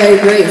very, very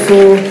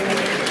grateful.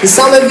 And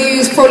some of you,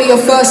 it's probably your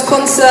first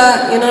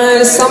concert, you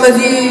know, some of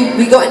you,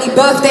 we got any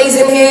birthdays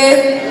in here?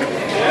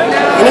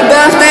 Any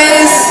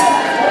birthdays?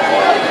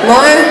 No?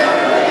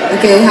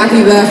 Okay,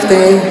 happy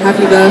birthday,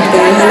 happy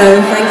birthday.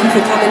 Hello, thank you for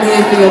coming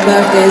here for your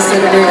birthday and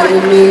celebrating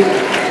with me.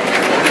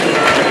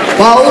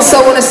 But I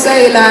also want to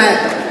say,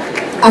 like,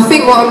 I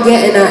think what I'm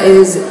getting at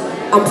is,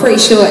 I'm pretty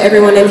sure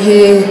everyone in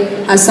here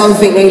has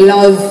something they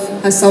love,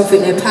 has something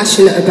they're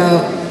passionate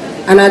about.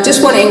 And I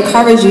just want to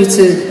encourage you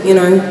to, you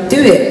know, do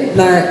it.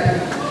 Like,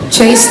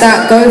 chase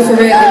that, go for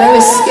it. I know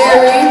it's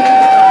scary,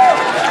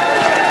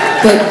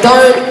 but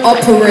don't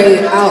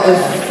operate out of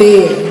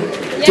fear.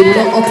 Do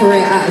not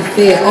operate out of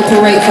fear.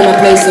 Operate from a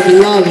place of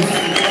love. You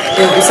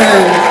know what I'm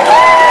saying?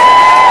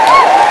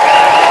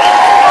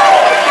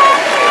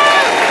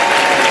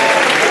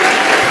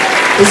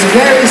 It's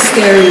very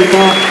scary,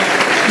 but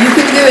you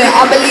can do it.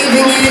 I believe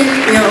in you.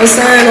 You know what I'm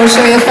saying? I'm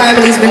sure your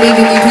families believe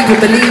in you.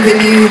 People believe in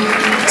you.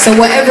 So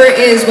whatever it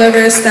is, whether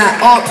it's that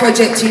art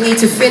project you need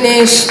to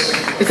finish,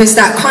 if it's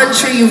that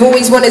country you've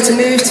always wanted to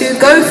move to,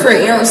 go for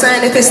it. You know what I'm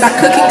saying? If it's that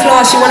cooking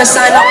class you want to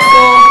sign up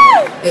for,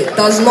 it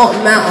does not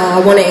matter. I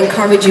want to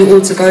encourage you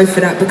all to go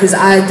for that because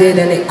I did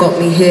and it got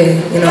me here.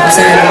 You know what I'm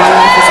saying? My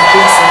life is a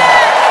blessing.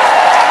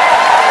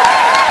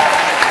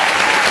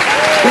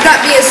 With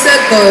that being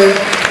said though,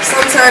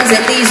 sometimes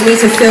it leaves me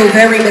to feel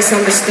very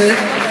misunderstood.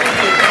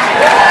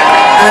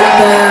 And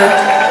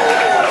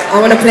I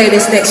want to play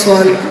this next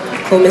one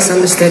called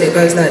Misunderstood. It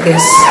goes like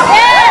this.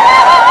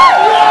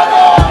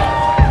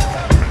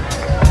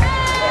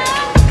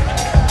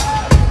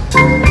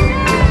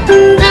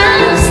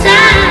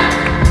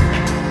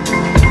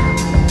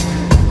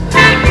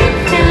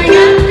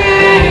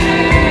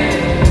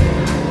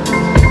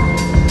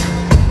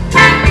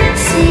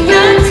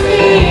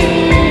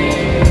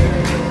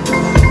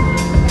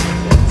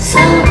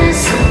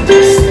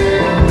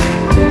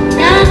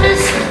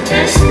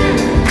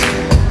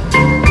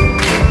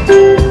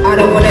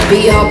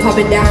 Be up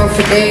and down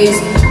for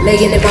days,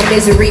 laying in my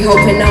misery,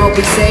 hoping I'll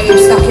be saved.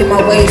 Stuck in my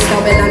ways,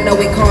 stumbling, I know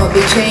it can't be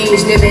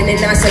changed. Living in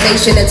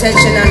isolation,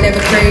 attention I never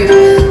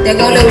craved. There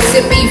go little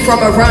Sippy from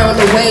around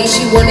the way.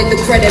 She wanted the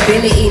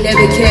credibility,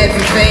 never cared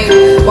for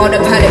fame. While the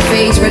palette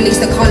fades,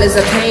 release the colours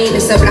of pain.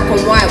 It's a black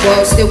and white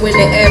world, still in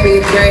the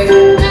area grey.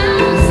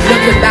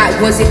 Looking back,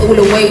 was it all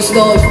a waste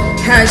of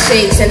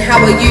handshakes and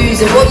how I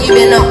use and what you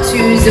been up to?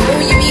 And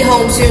will you be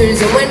home soon?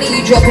 And when are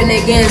you dropping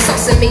again?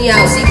 Sussing me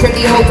out,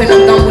 secretly hoping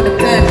I'm done with the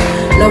pen.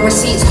 No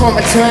receipts, can't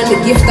return the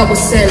gift I was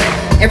sent.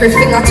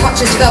 Everything I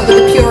touch is felt with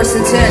the purest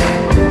intent.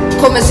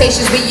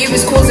 Conversations with you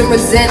is causing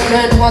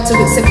resentment. Hard to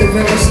accept the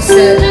real what she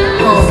said.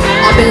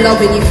 I've been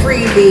loving you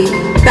freely.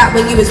 Back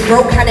when you was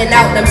broke, handing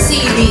out them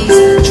CDs.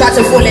 Tried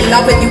to fall in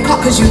love and you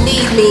cut cause you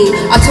need me.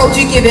 I told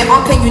you give it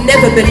up and you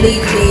never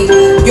believed me.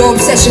 Your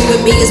obsession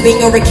with me has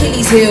been your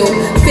Achilles heel.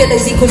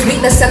 Feelings equals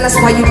weakness and that's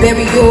why you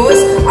bury yours.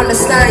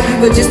 Understand you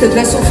were just a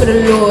vessel for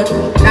the Lord.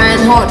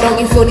 Lying heart, don't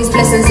you feel these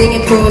blessings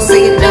in your claws?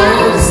 Say it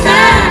don't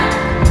stop.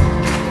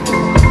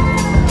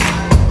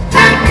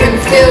 I can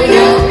feel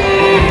your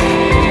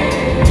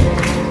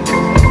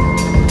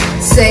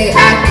say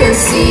I can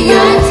see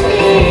your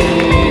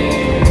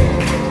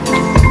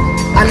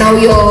I know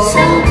you're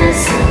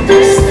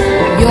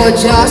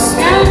just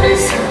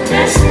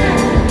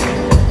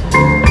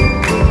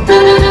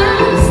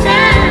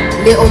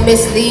little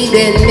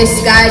misleading,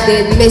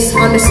 misguided,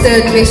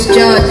 misunderstood,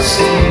 misjudged,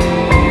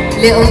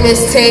 little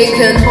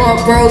mistaken,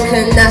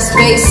 heartbroken, that's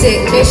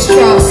basic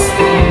mistrust.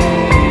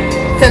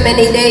 For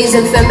many days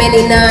and for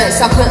many nights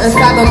I couldn't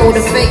fathom all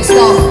the fake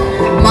stuff.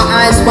 My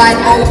eyes wide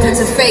open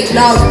to fake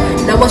love.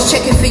 No one's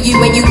checking for you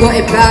when you got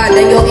it bad.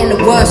 Then you're in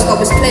the worst of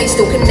its place,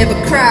 still can never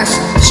crash.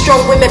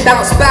 Strong women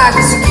bounce back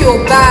and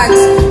secure bags.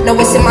 No,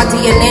 it's in my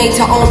DNA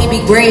to only be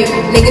great.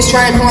 Niggas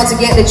trying hard to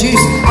get the juice.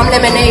 I'm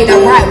lemonade, I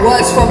write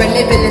words for a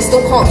living and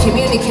still can't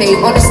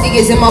communicate. Honesty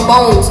is in my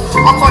bones,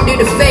 I can't do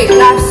the fake.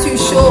 Life's too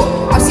short,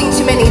 I've seen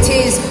too many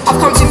tears. I've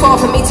come too far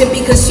for me to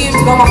be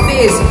consumed by my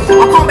fears.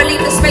 I can't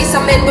believe the space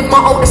I'm in with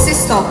my older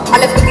sister.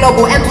 I left the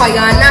global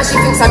empire and now she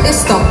thinks I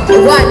dissed her.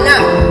 But right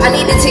now, I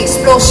needed to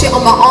explore shit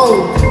on my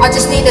own. I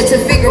just needed to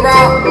figure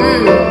out,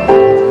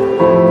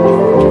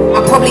 I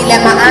probably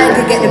let my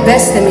anger get the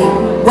best of me.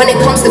 When it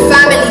comes to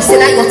family, so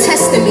now you're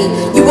testing me.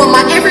 You want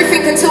my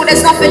everything until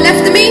there's nothing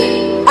left of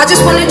me? I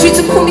just wanted you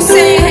to call me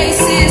saying, hey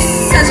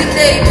sis, how's your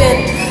day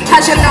been?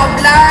 How's your love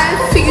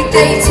life? Who you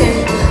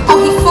dating? Oh,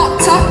 he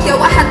fucked up, yo,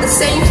 I had the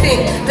same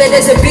thing. But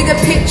there's a bigger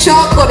picture,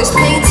 God is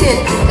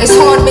painting. It's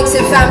hard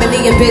mixing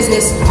family and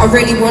business. I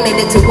really wanted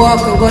it to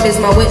work and God is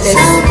my witness.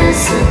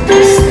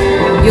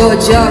 You're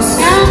just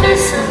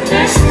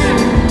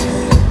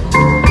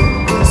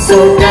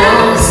so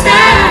don't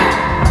stop.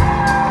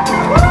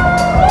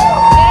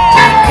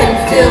 I can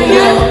feel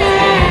you.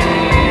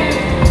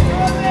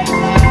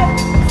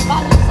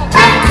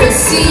 I can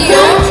see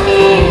you.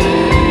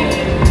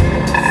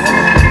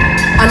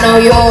 I know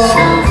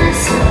you're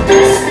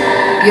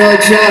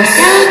just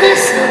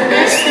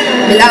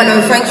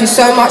Milano, thank you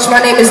so much. My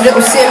name is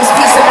Little Sims.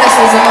 Peace and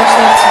blessings and much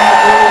love to you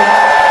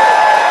all.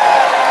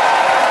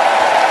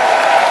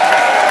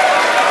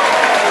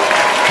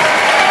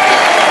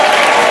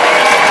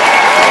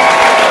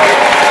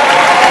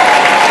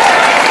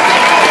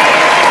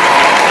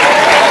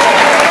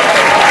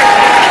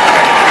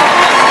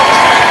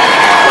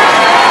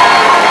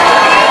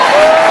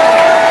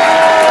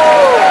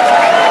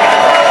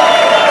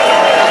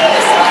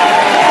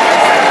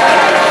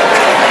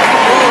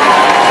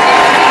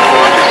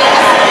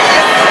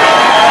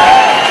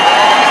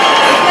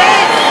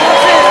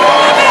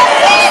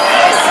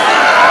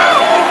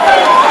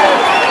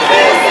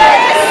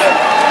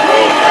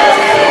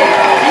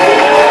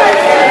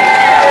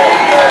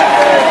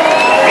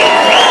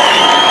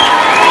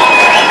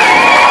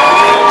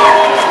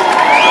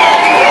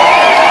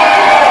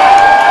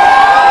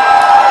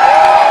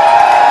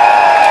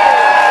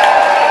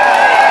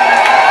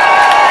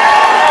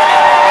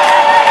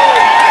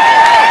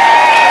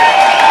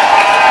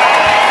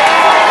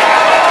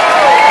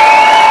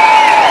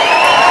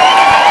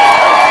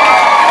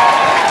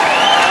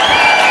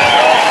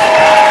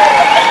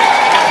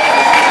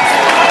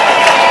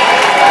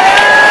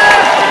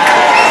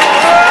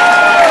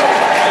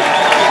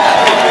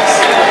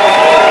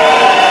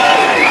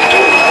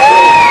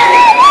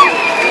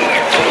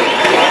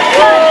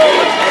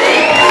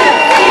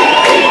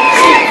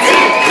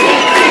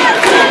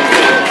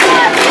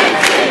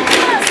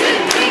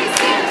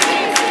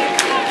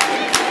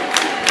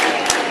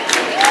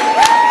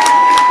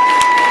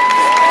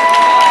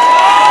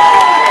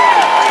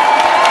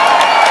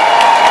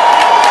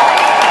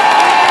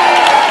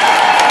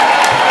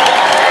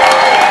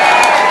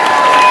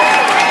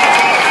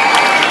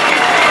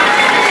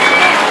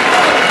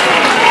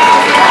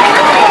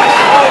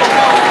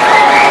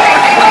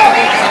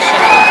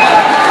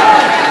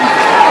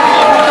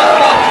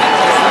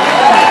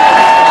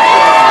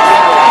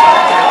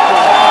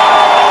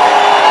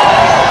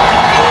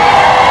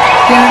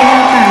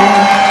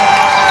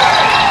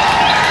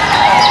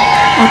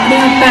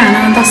 ਆਪਣੀਆਂ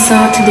ਭੈਣਾਂ ਦਾ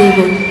ਸਾਥ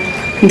ਦੇਵੋ,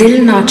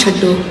 ਦਿਲ ਨਾ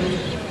ਛੱਡੋ।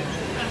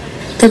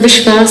 ਤਾਂ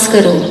ਵਿਸ਼ਵਾਸ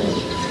ਕਰੋ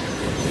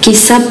ਕਿ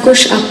ਸਭ ਕੁਝ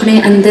ਆਪਣੇ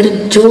ਅੰਦਰ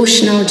ਜੋਸ਼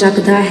ਨਾਲ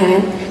ਜਗਦਾ ਹੈ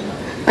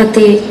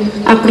ਅਤੇ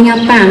ਆਪਣੀਆਂ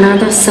ਭੈਣਾਂ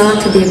ਦਾ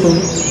ਸਾਥ ਦੇਵੋ,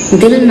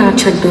 ਦਿਲ ਨਾ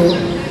ਛੱਡੋ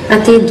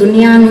ਅਤੇ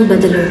ਦੁਨੀਆ ਨੂੰ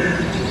ਬਦਲੋ।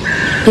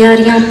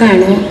 ਪਿਆਰੀਆਂ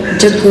ਭੈਣੋ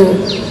ਜਗੋ,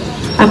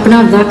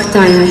 ਆਪਣਾ ਵਕਤ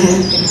ਆਇਆ ਹੈ।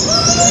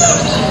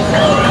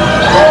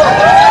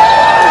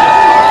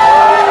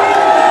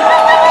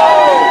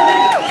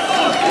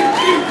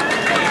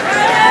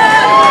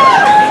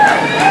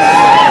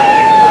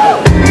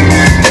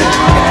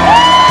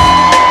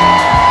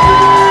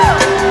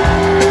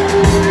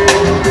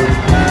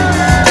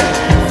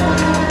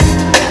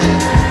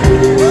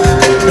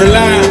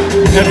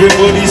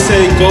 Everybody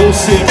say go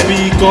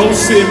Simbi, go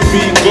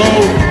Simbi, go.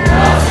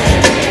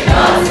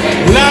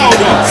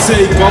 Louder,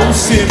 say go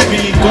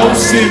Simbi, go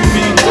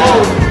Simbi, go.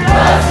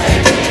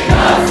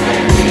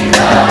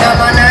 Now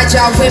my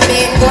Niger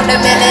women got the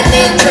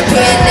melanin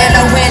dripping,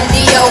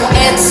 L-O-N-D-O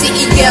and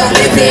city girl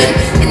living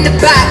in the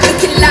back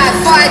looking like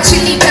fire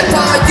chili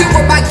pepper. You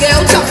were my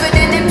girl, tougher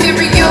than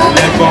Imperial.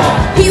 Never.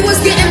 He was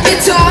getting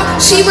bitter,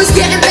 she was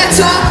getting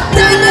better.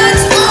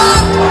 Diamonds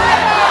up.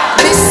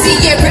 Missy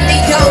every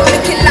Leo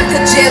looking like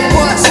a gem.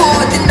 Works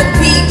hard in the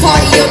peak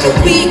party on the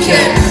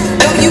weekend.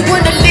 No, you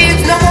wanna live,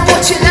 no one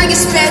watching how you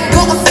spend.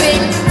 Got a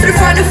thing for the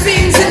finer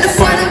things and the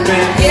finer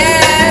men.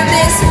 Yeah,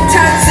 Miss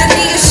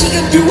Tanzania, she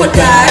can do or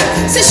die.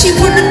 Says she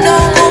wanna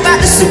know more about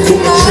the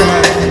Sukuma.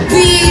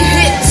 We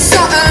hit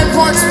something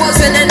once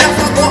wasn't enough.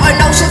 I got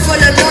an ocean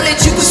full of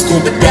knowledge, you could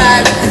scuba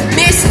dive.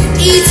 Miss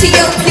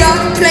Ethiopia,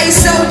 play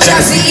so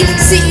jazzy.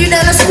 See you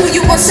down at school,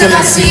 you want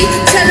Selassie.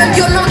 Tell them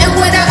you're not in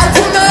without a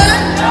woman.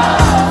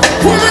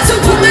 Woman to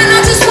woman, I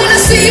just wanna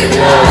see.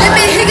 Let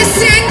me hear you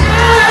sing.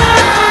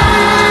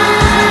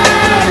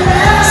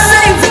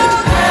 Say what?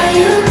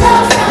 You go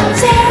from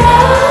 0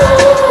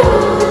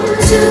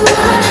 to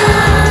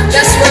 100.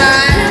 That's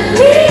right.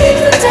 Leave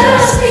the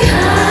dust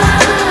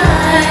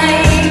behind.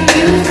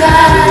 You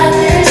got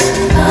this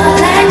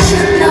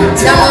collection of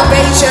Now I'm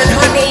Asian,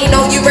 honey,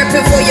 know you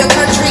reppin' for your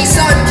country.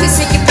 Son,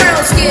 kissing your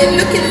brown skin,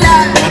 looking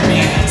like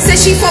says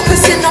she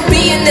focusing on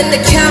being in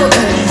the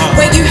counter.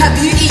 When you have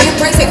beauty and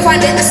praise, they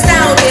find it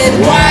astounding.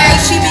 Why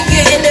she be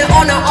getting it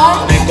on her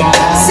own?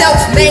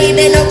 Self-made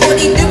and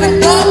nobody doing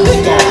though.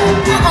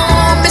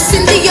 Miss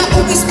India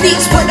always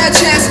speaks with her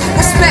chest.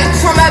 Respect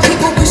from her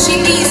people, but she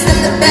leads them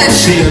the best.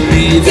 She a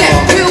leader.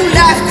 Yeah, real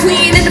life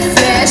queen in the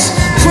flesh.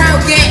 Crown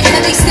get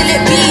heavy, still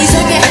it bees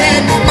on your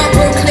head. My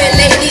Brooklyn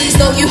ladies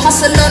know you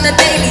hustle on a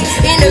daily.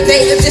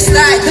 Innovative just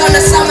like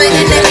Donna Summer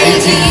in the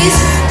 80s.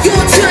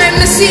 Your time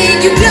to see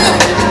you glow.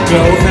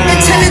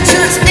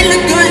 Intelligence,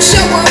 elegant,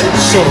 show up.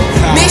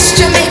 Miss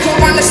Jamaica,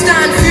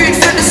 understand food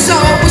from the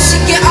soul. When she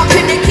get up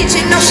in the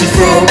kitchen, now she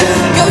throw.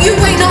 Yo, you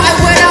ain't not a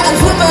word out of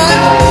woman.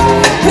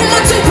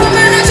 Woman to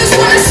woman, I just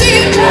wanna see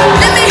you.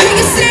 Let me hear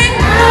you sing.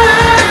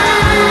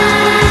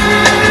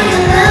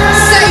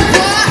 Say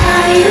what?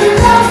 You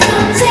go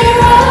from 0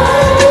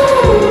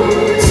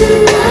 to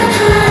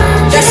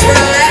 100. That's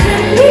right.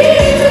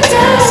 Leave the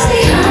dust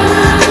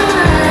behind.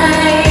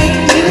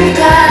 You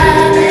got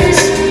this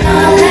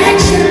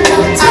collection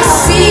of I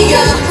see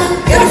ya,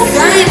 you're the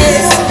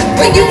finest.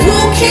 When you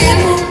walk in,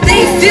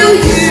 they feel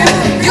you.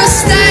 You're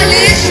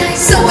stylish,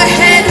 so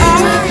ahead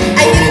of.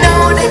 And you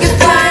know that you're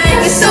fine,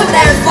 you're so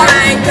damn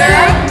fine,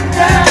 girl.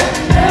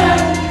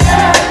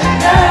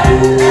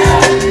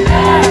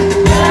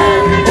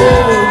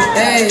 Ooh,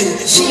 hey,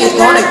 she ain't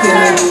gonna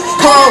give it.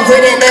 Calm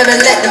with it, never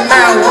let the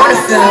marijuana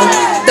fill.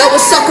 Though a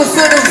sucker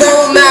for the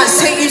romance,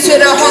 take you to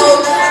the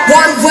home.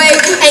 One way,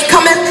 ain't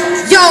coming.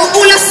 Yo,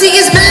 all I see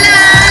is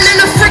Milan, and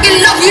I friggin'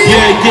 love you.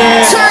 Yeah,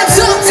 yeah. Turns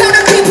up, tell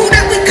the people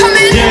that we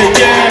coming. Yeah,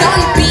 yeah.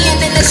 Done being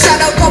in the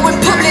shadow, going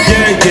public.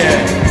 Yeah,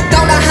 yeah.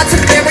 Don't know how to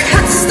bear it,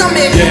 how to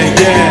stomach.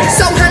 Yeah, yeah.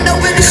 So hand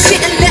over the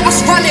shit and let us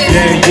run it.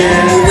 Yeah,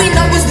 yeah. All we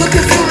know is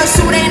looking through us,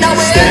 so they know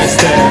it.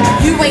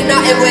 Stand. You ain't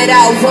nothing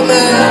without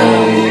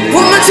woman.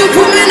 Woman to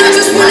woman, I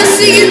just wanna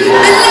see you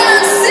and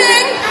learn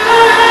sing.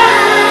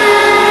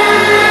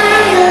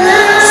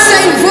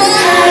 Say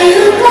what?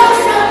 You go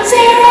from 0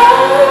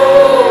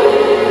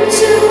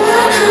 to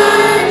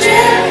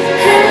 100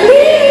 and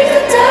leave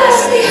the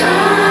dust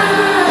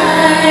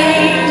behind.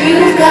 You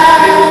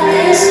got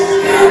this,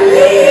 and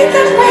lead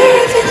the way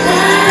you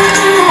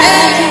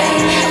like.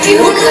 You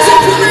Woman to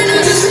got woman, I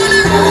just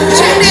wanna this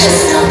check this.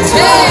 collection of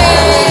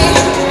Hey,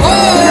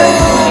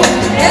 oh,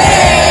 hey,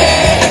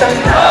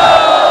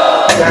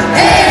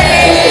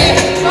 hey,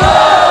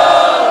 oh,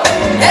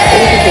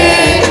 hey.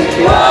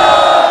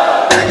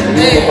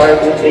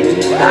 Horrible things,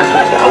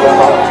 toxic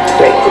alcohol,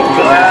 breaking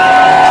drugs.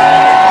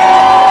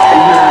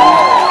 And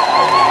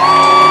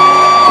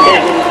then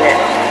we get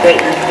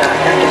greatness God,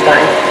 that's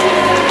fine.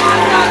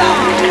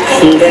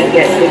 You then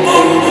get good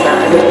things about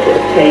a little bit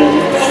of pain.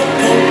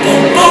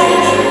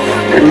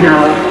 And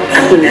now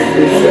happiness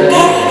is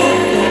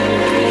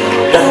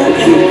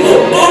substitute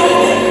for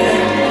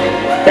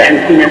the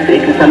emptiness that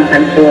you can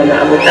sometimes feel on the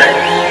other side.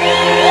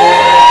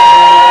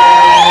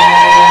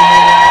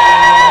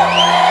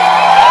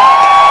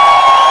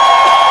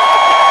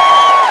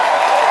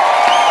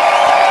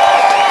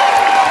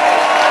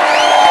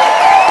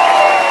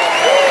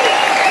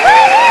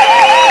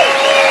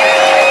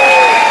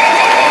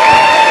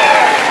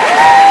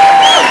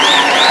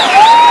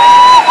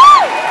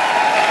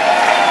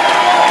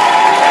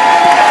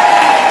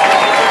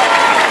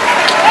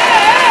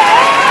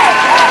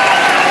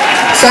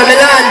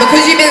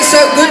 so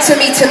good to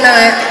me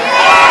tonight.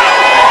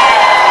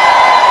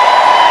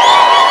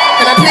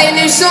 Can I play a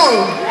new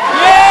song?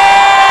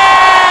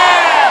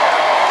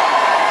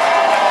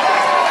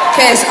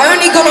 Okay, it's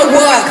only gonna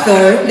work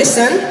though,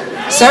 listen.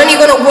 It's only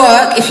gonna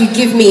work if you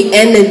give me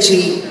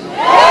energy.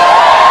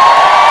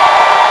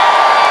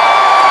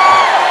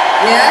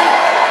 Yeah?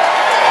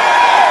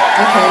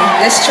 Okay,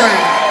 let's try.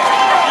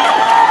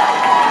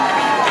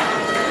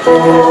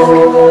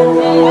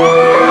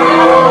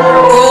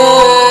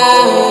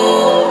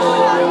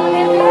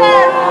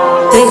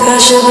 Think I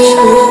should be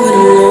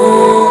moving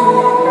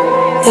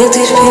along. Think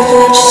these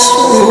people just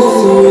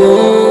moving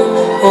along.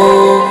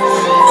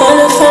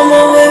 Wanna find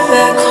my way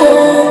back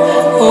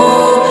home.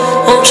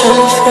 I'm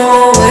tryna find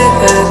my way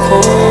back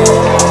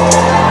home.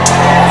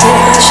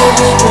 Think I should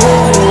be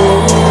moving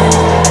along.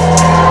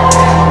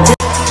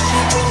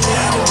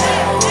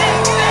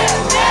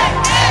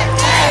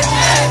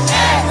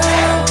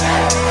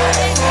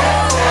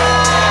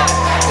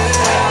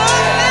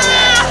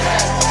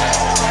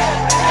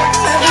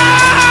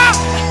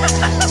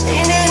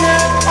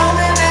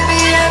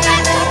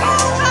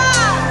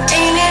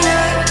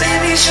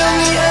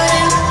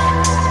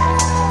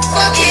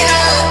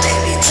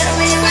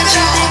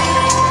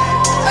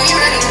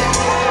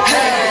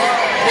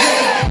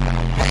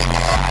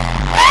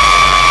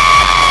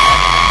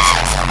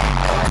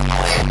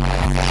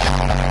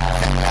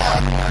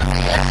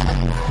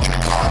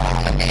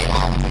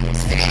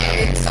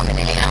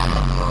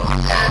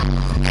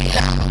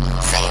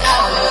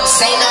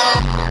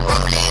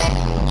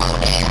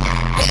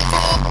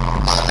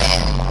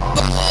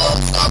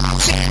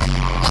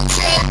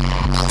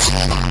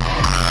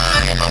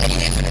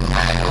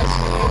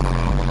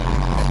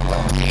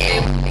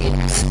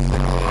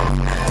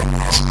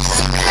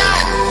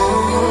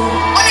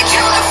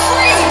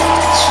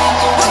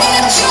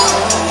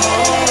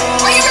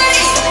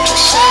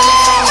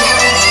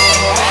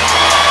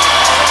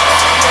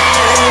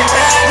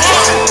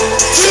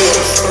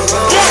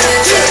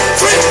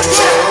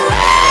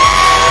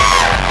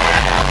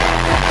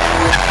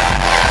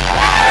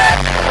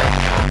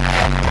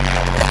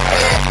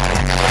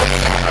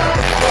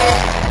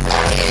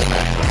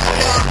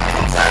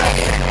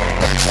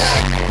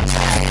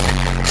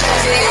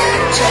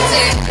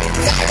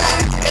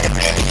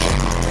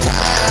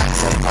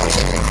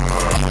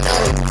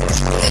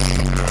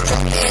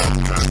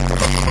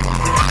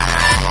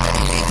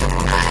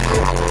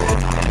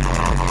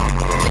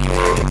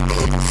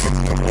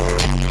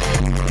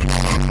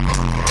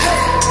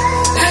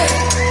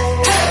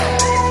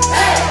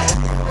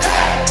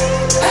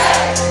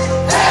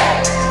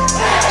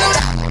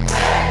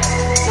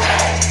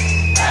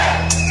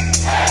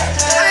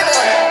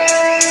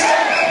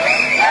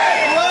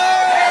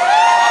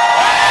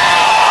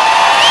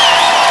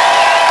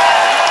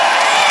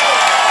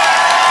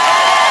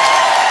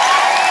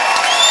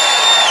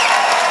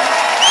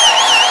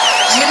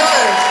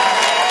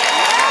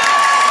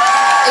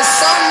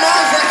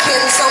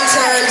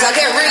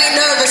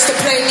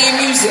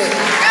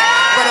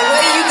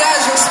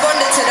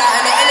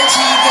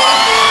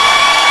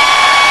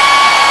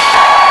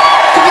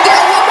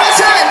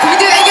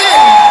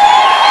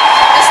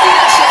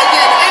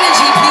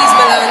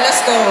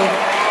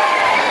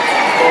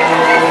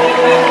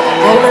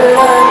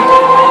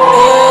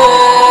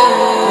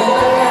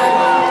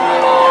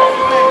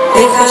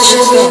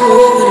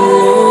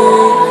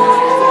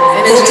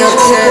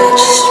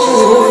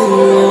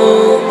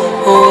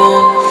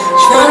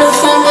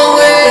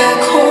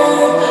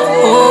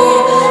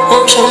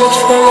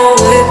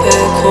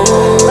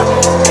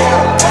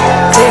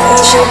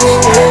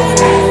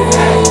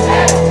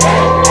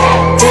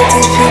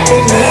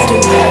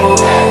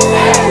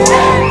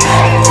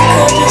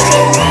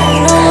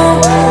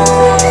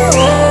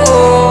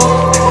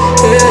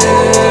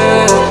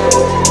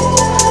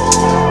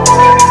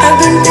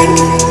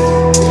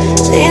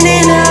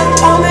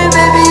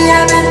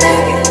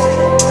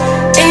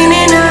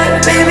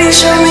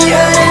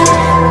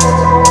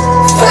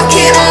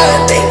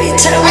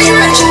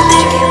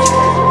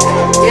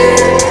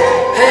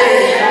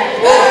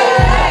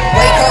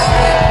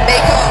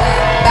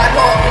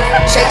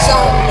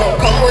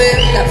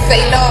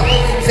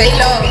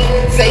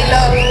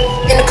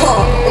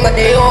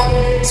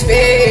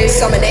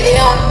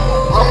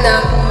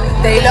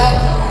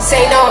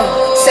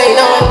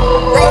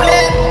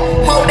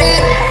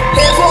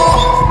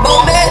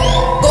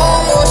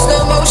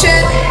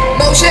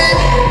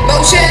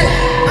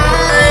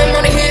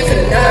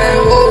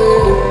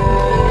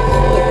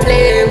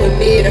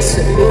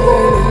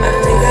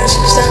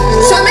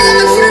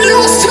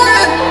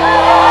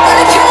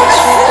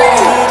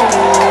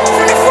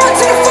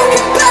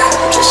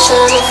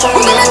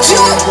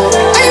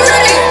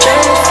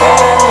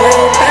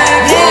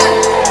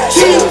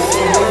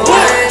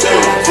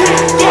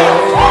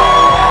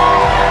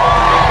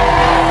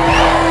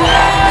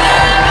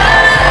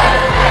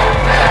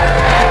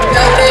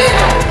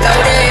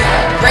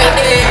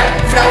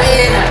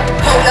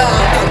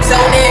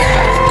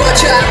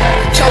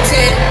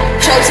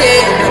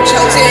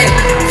 Chosen,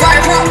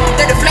 fire up,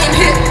 let the flame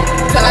hit.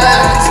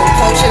 Plus, some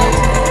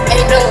potions.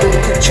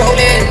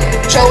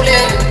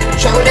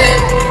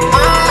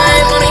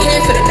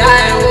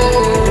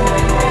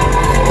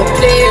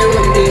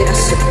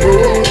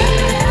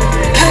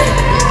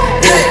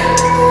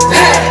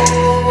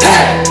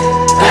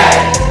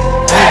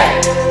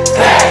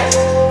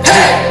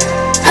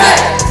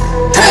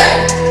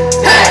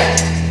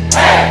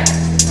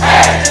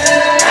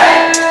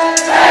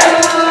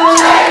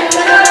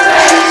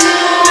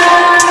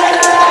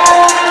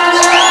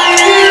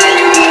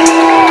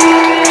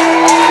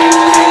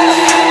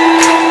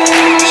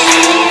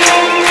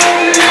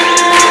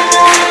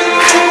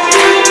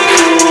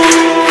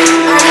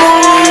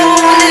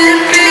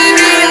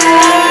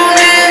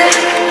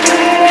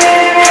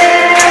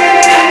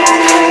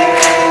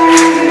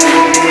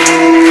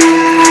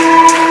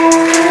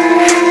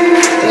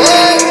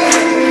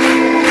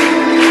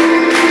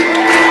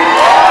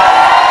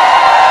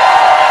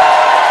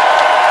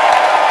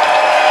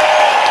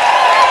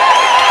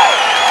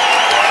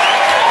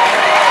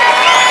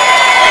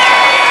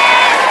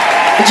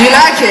 Did you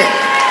like it?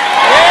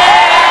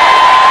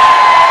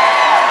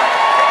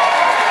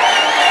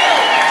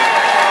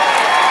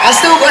 I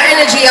still got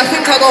energy. I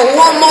think I got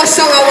one more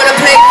song I want to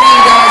play for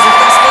you guys, if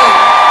that's good.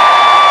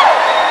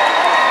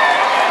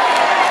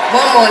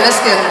 One more, let's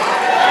get it.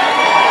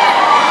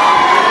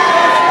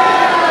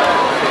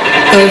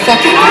 Go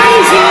fucking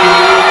crazy.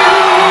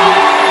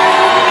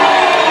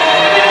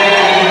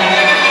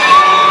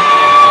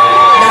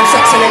 Now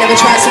sucks and I never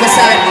tried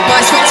suicide.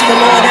 Mine's fucked even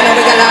more than I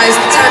realised.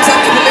 Time's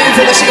up, keep it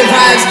moving, but she the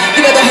vibes.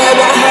 You never heard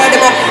what I heard in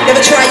my.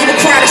 Never try, you would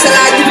cry, it's a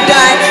lie, you would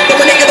die. Then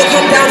when it ever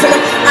come down from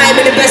her, I am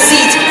in the best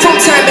seats. From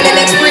time in the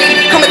next breed.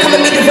 Come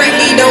and me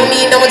directly, don't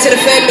need no one to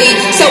defend me.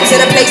 Souls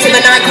in a place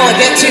even I can't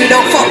get to.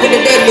 Don't fuck with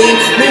the deadly.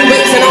 Moon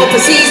waves and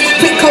overseas.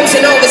 Quick coast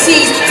and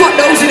overseas. Fuck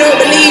those who don't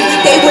believe.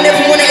 They will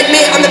never want to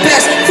admit I'm the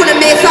best. For the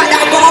mere fact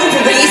that I've got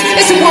ovaries.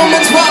 It's a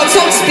woman's world,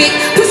 so to speak.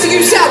 Pussy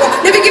you sour.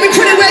 Never giving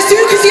credit where it's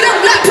due, cause you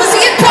don't like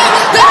pussy in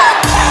power.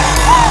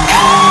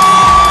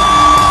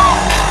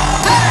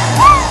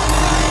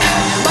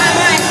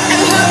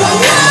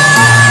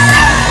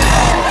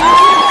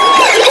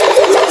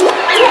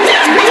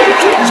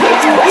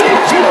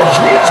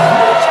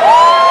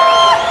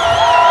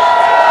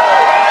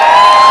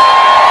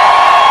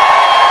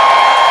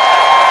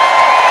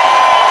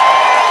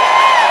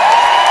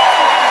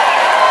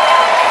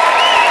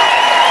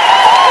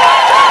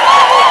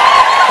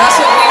 That's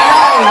what we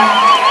know.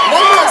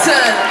 One more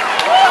time.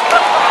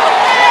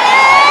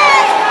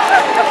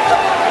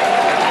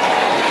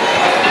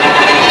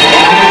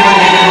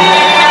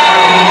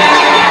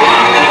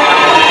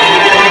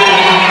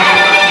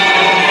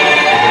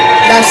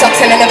 Life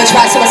sucks and I never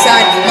tried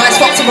suicide. Mine's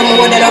fucked even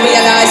more than I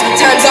realised.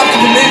 Time's up,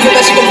 keep it moving,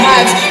 but she can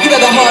vibes. You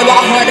ever heard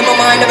what I heard in my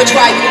mind? Never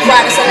tried, you would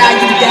cry, it's a lie,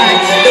 you would die.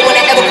 Don't want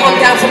to ever come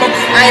down from her.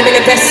 I am in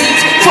the best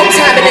seats. From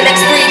time in the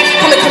next breed.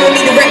 Come with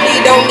me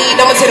directly, don't need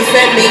no one to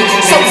defend me.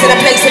 Souls in a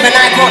place even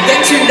I can't get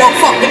to. Don't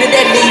fuck with the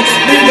deadly.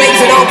 Moon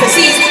waves and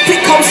overseas.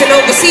 Quick coast and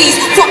overseas.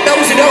 Fuck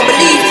those who don't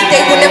believe.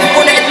 They will never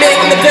want to admit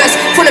I'm the best.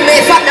 For the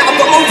mere fact that I've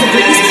got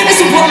ovaries.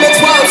 It's a woman's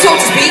world, so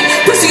to speak.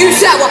 Pussy you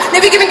sour.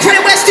 Never giving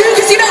credit where it's due,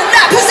 cause you don't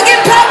like pussy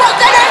in power.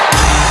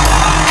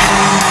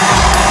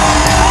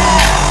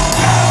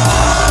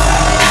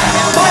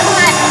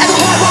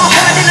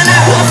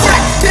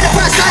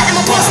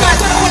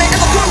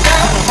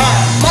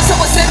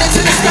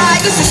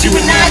 This is you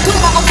and I, talking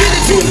about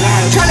ability.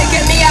 Trying to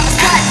get me out of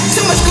spite.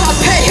 Someone's gotta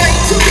pay, I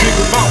ain't talking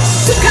about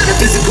some kind of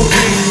physical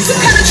pain, some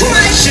kind of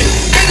traumatic shit.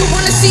 They don't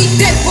wanna see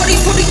dead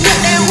bodies, probably not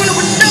there, wanna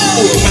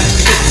know.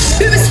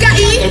 Bit of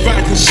scatty,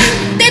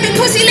 they be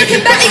pussy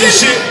looking batty and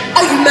shit.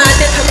 Oh you mad,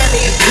 then come at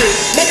me and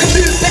make a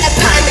move, better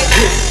pattern it.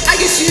 I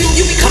assume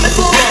you be coming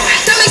for.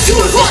 That makes two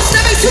of us,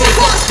 that makes two of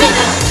us.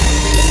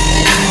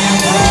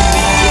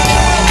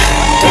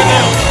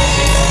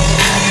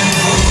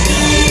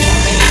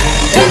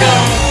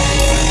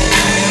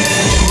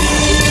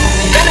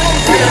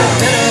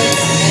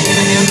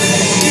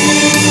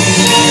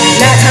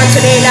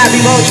 Today, like we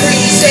roll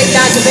trees, save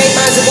lines of 8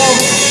 miles ago.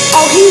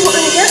 Oh, he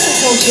wanted to get some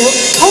so chill.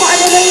 Oh, I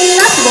don't know any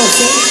life you won't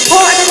see. Oh,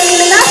 I don't know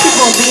any life you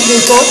can't be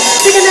this good.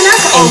 Singing the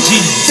night for OG.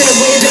 To the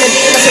waves and the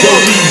day, that's a go.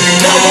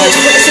 No words,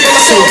 you wanna sing on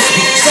my soul.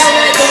 Down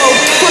like go.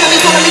 Follow me,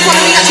 follow me,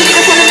 follow me. Actually,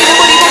 the follow me, the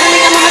body bothering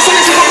me. I'm on my son,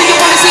 it's a body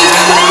you wanna see.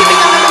 But I keep it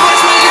down on the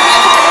horse, when you get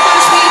back on the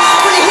bottom speed.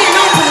 When you hear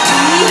no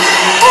apology.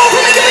 Oh,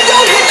 when I give it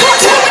your head, can't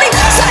tell when it.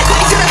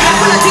 Psychotic to the block,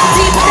 when I dig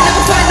deep, I can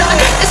never find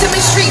nothing. It's a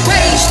mystery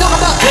rage, not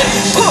about it.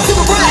 Can't feel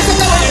the ride for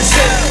going.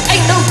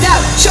 Ain't no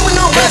doubt, showing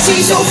no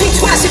mercy. So think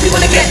twice if you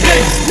wanna get me.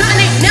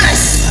 Nothing ain't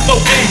nice.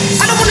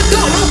 I don't wanna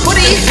go,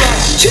 nobody.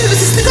 Choose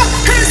to stick up,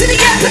 hands in the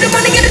air, put the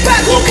money in the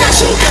bag, all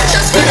cash,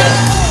 that's good.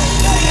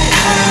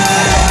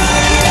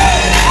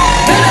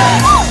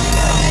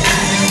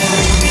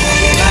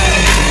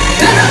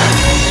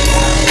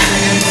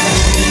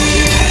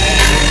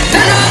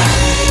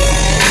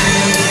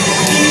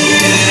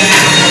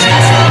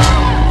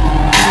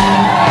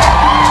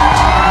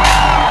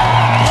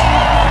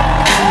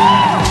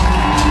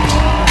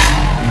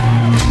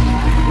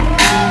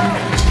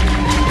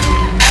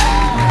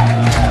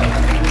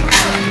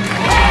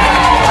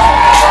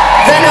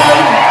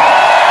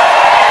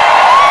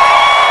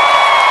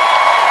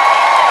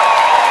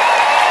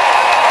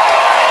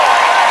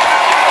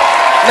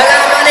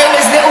 Milan, my name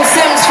is Little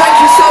Sims, thank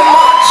you so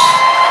much.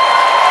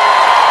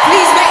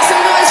 Please make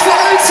some noise for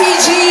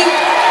OTG.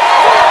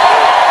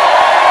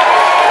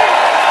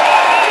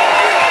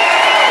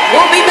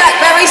 We'll be back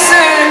very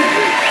soon.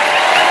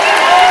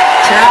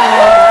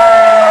 Ciao.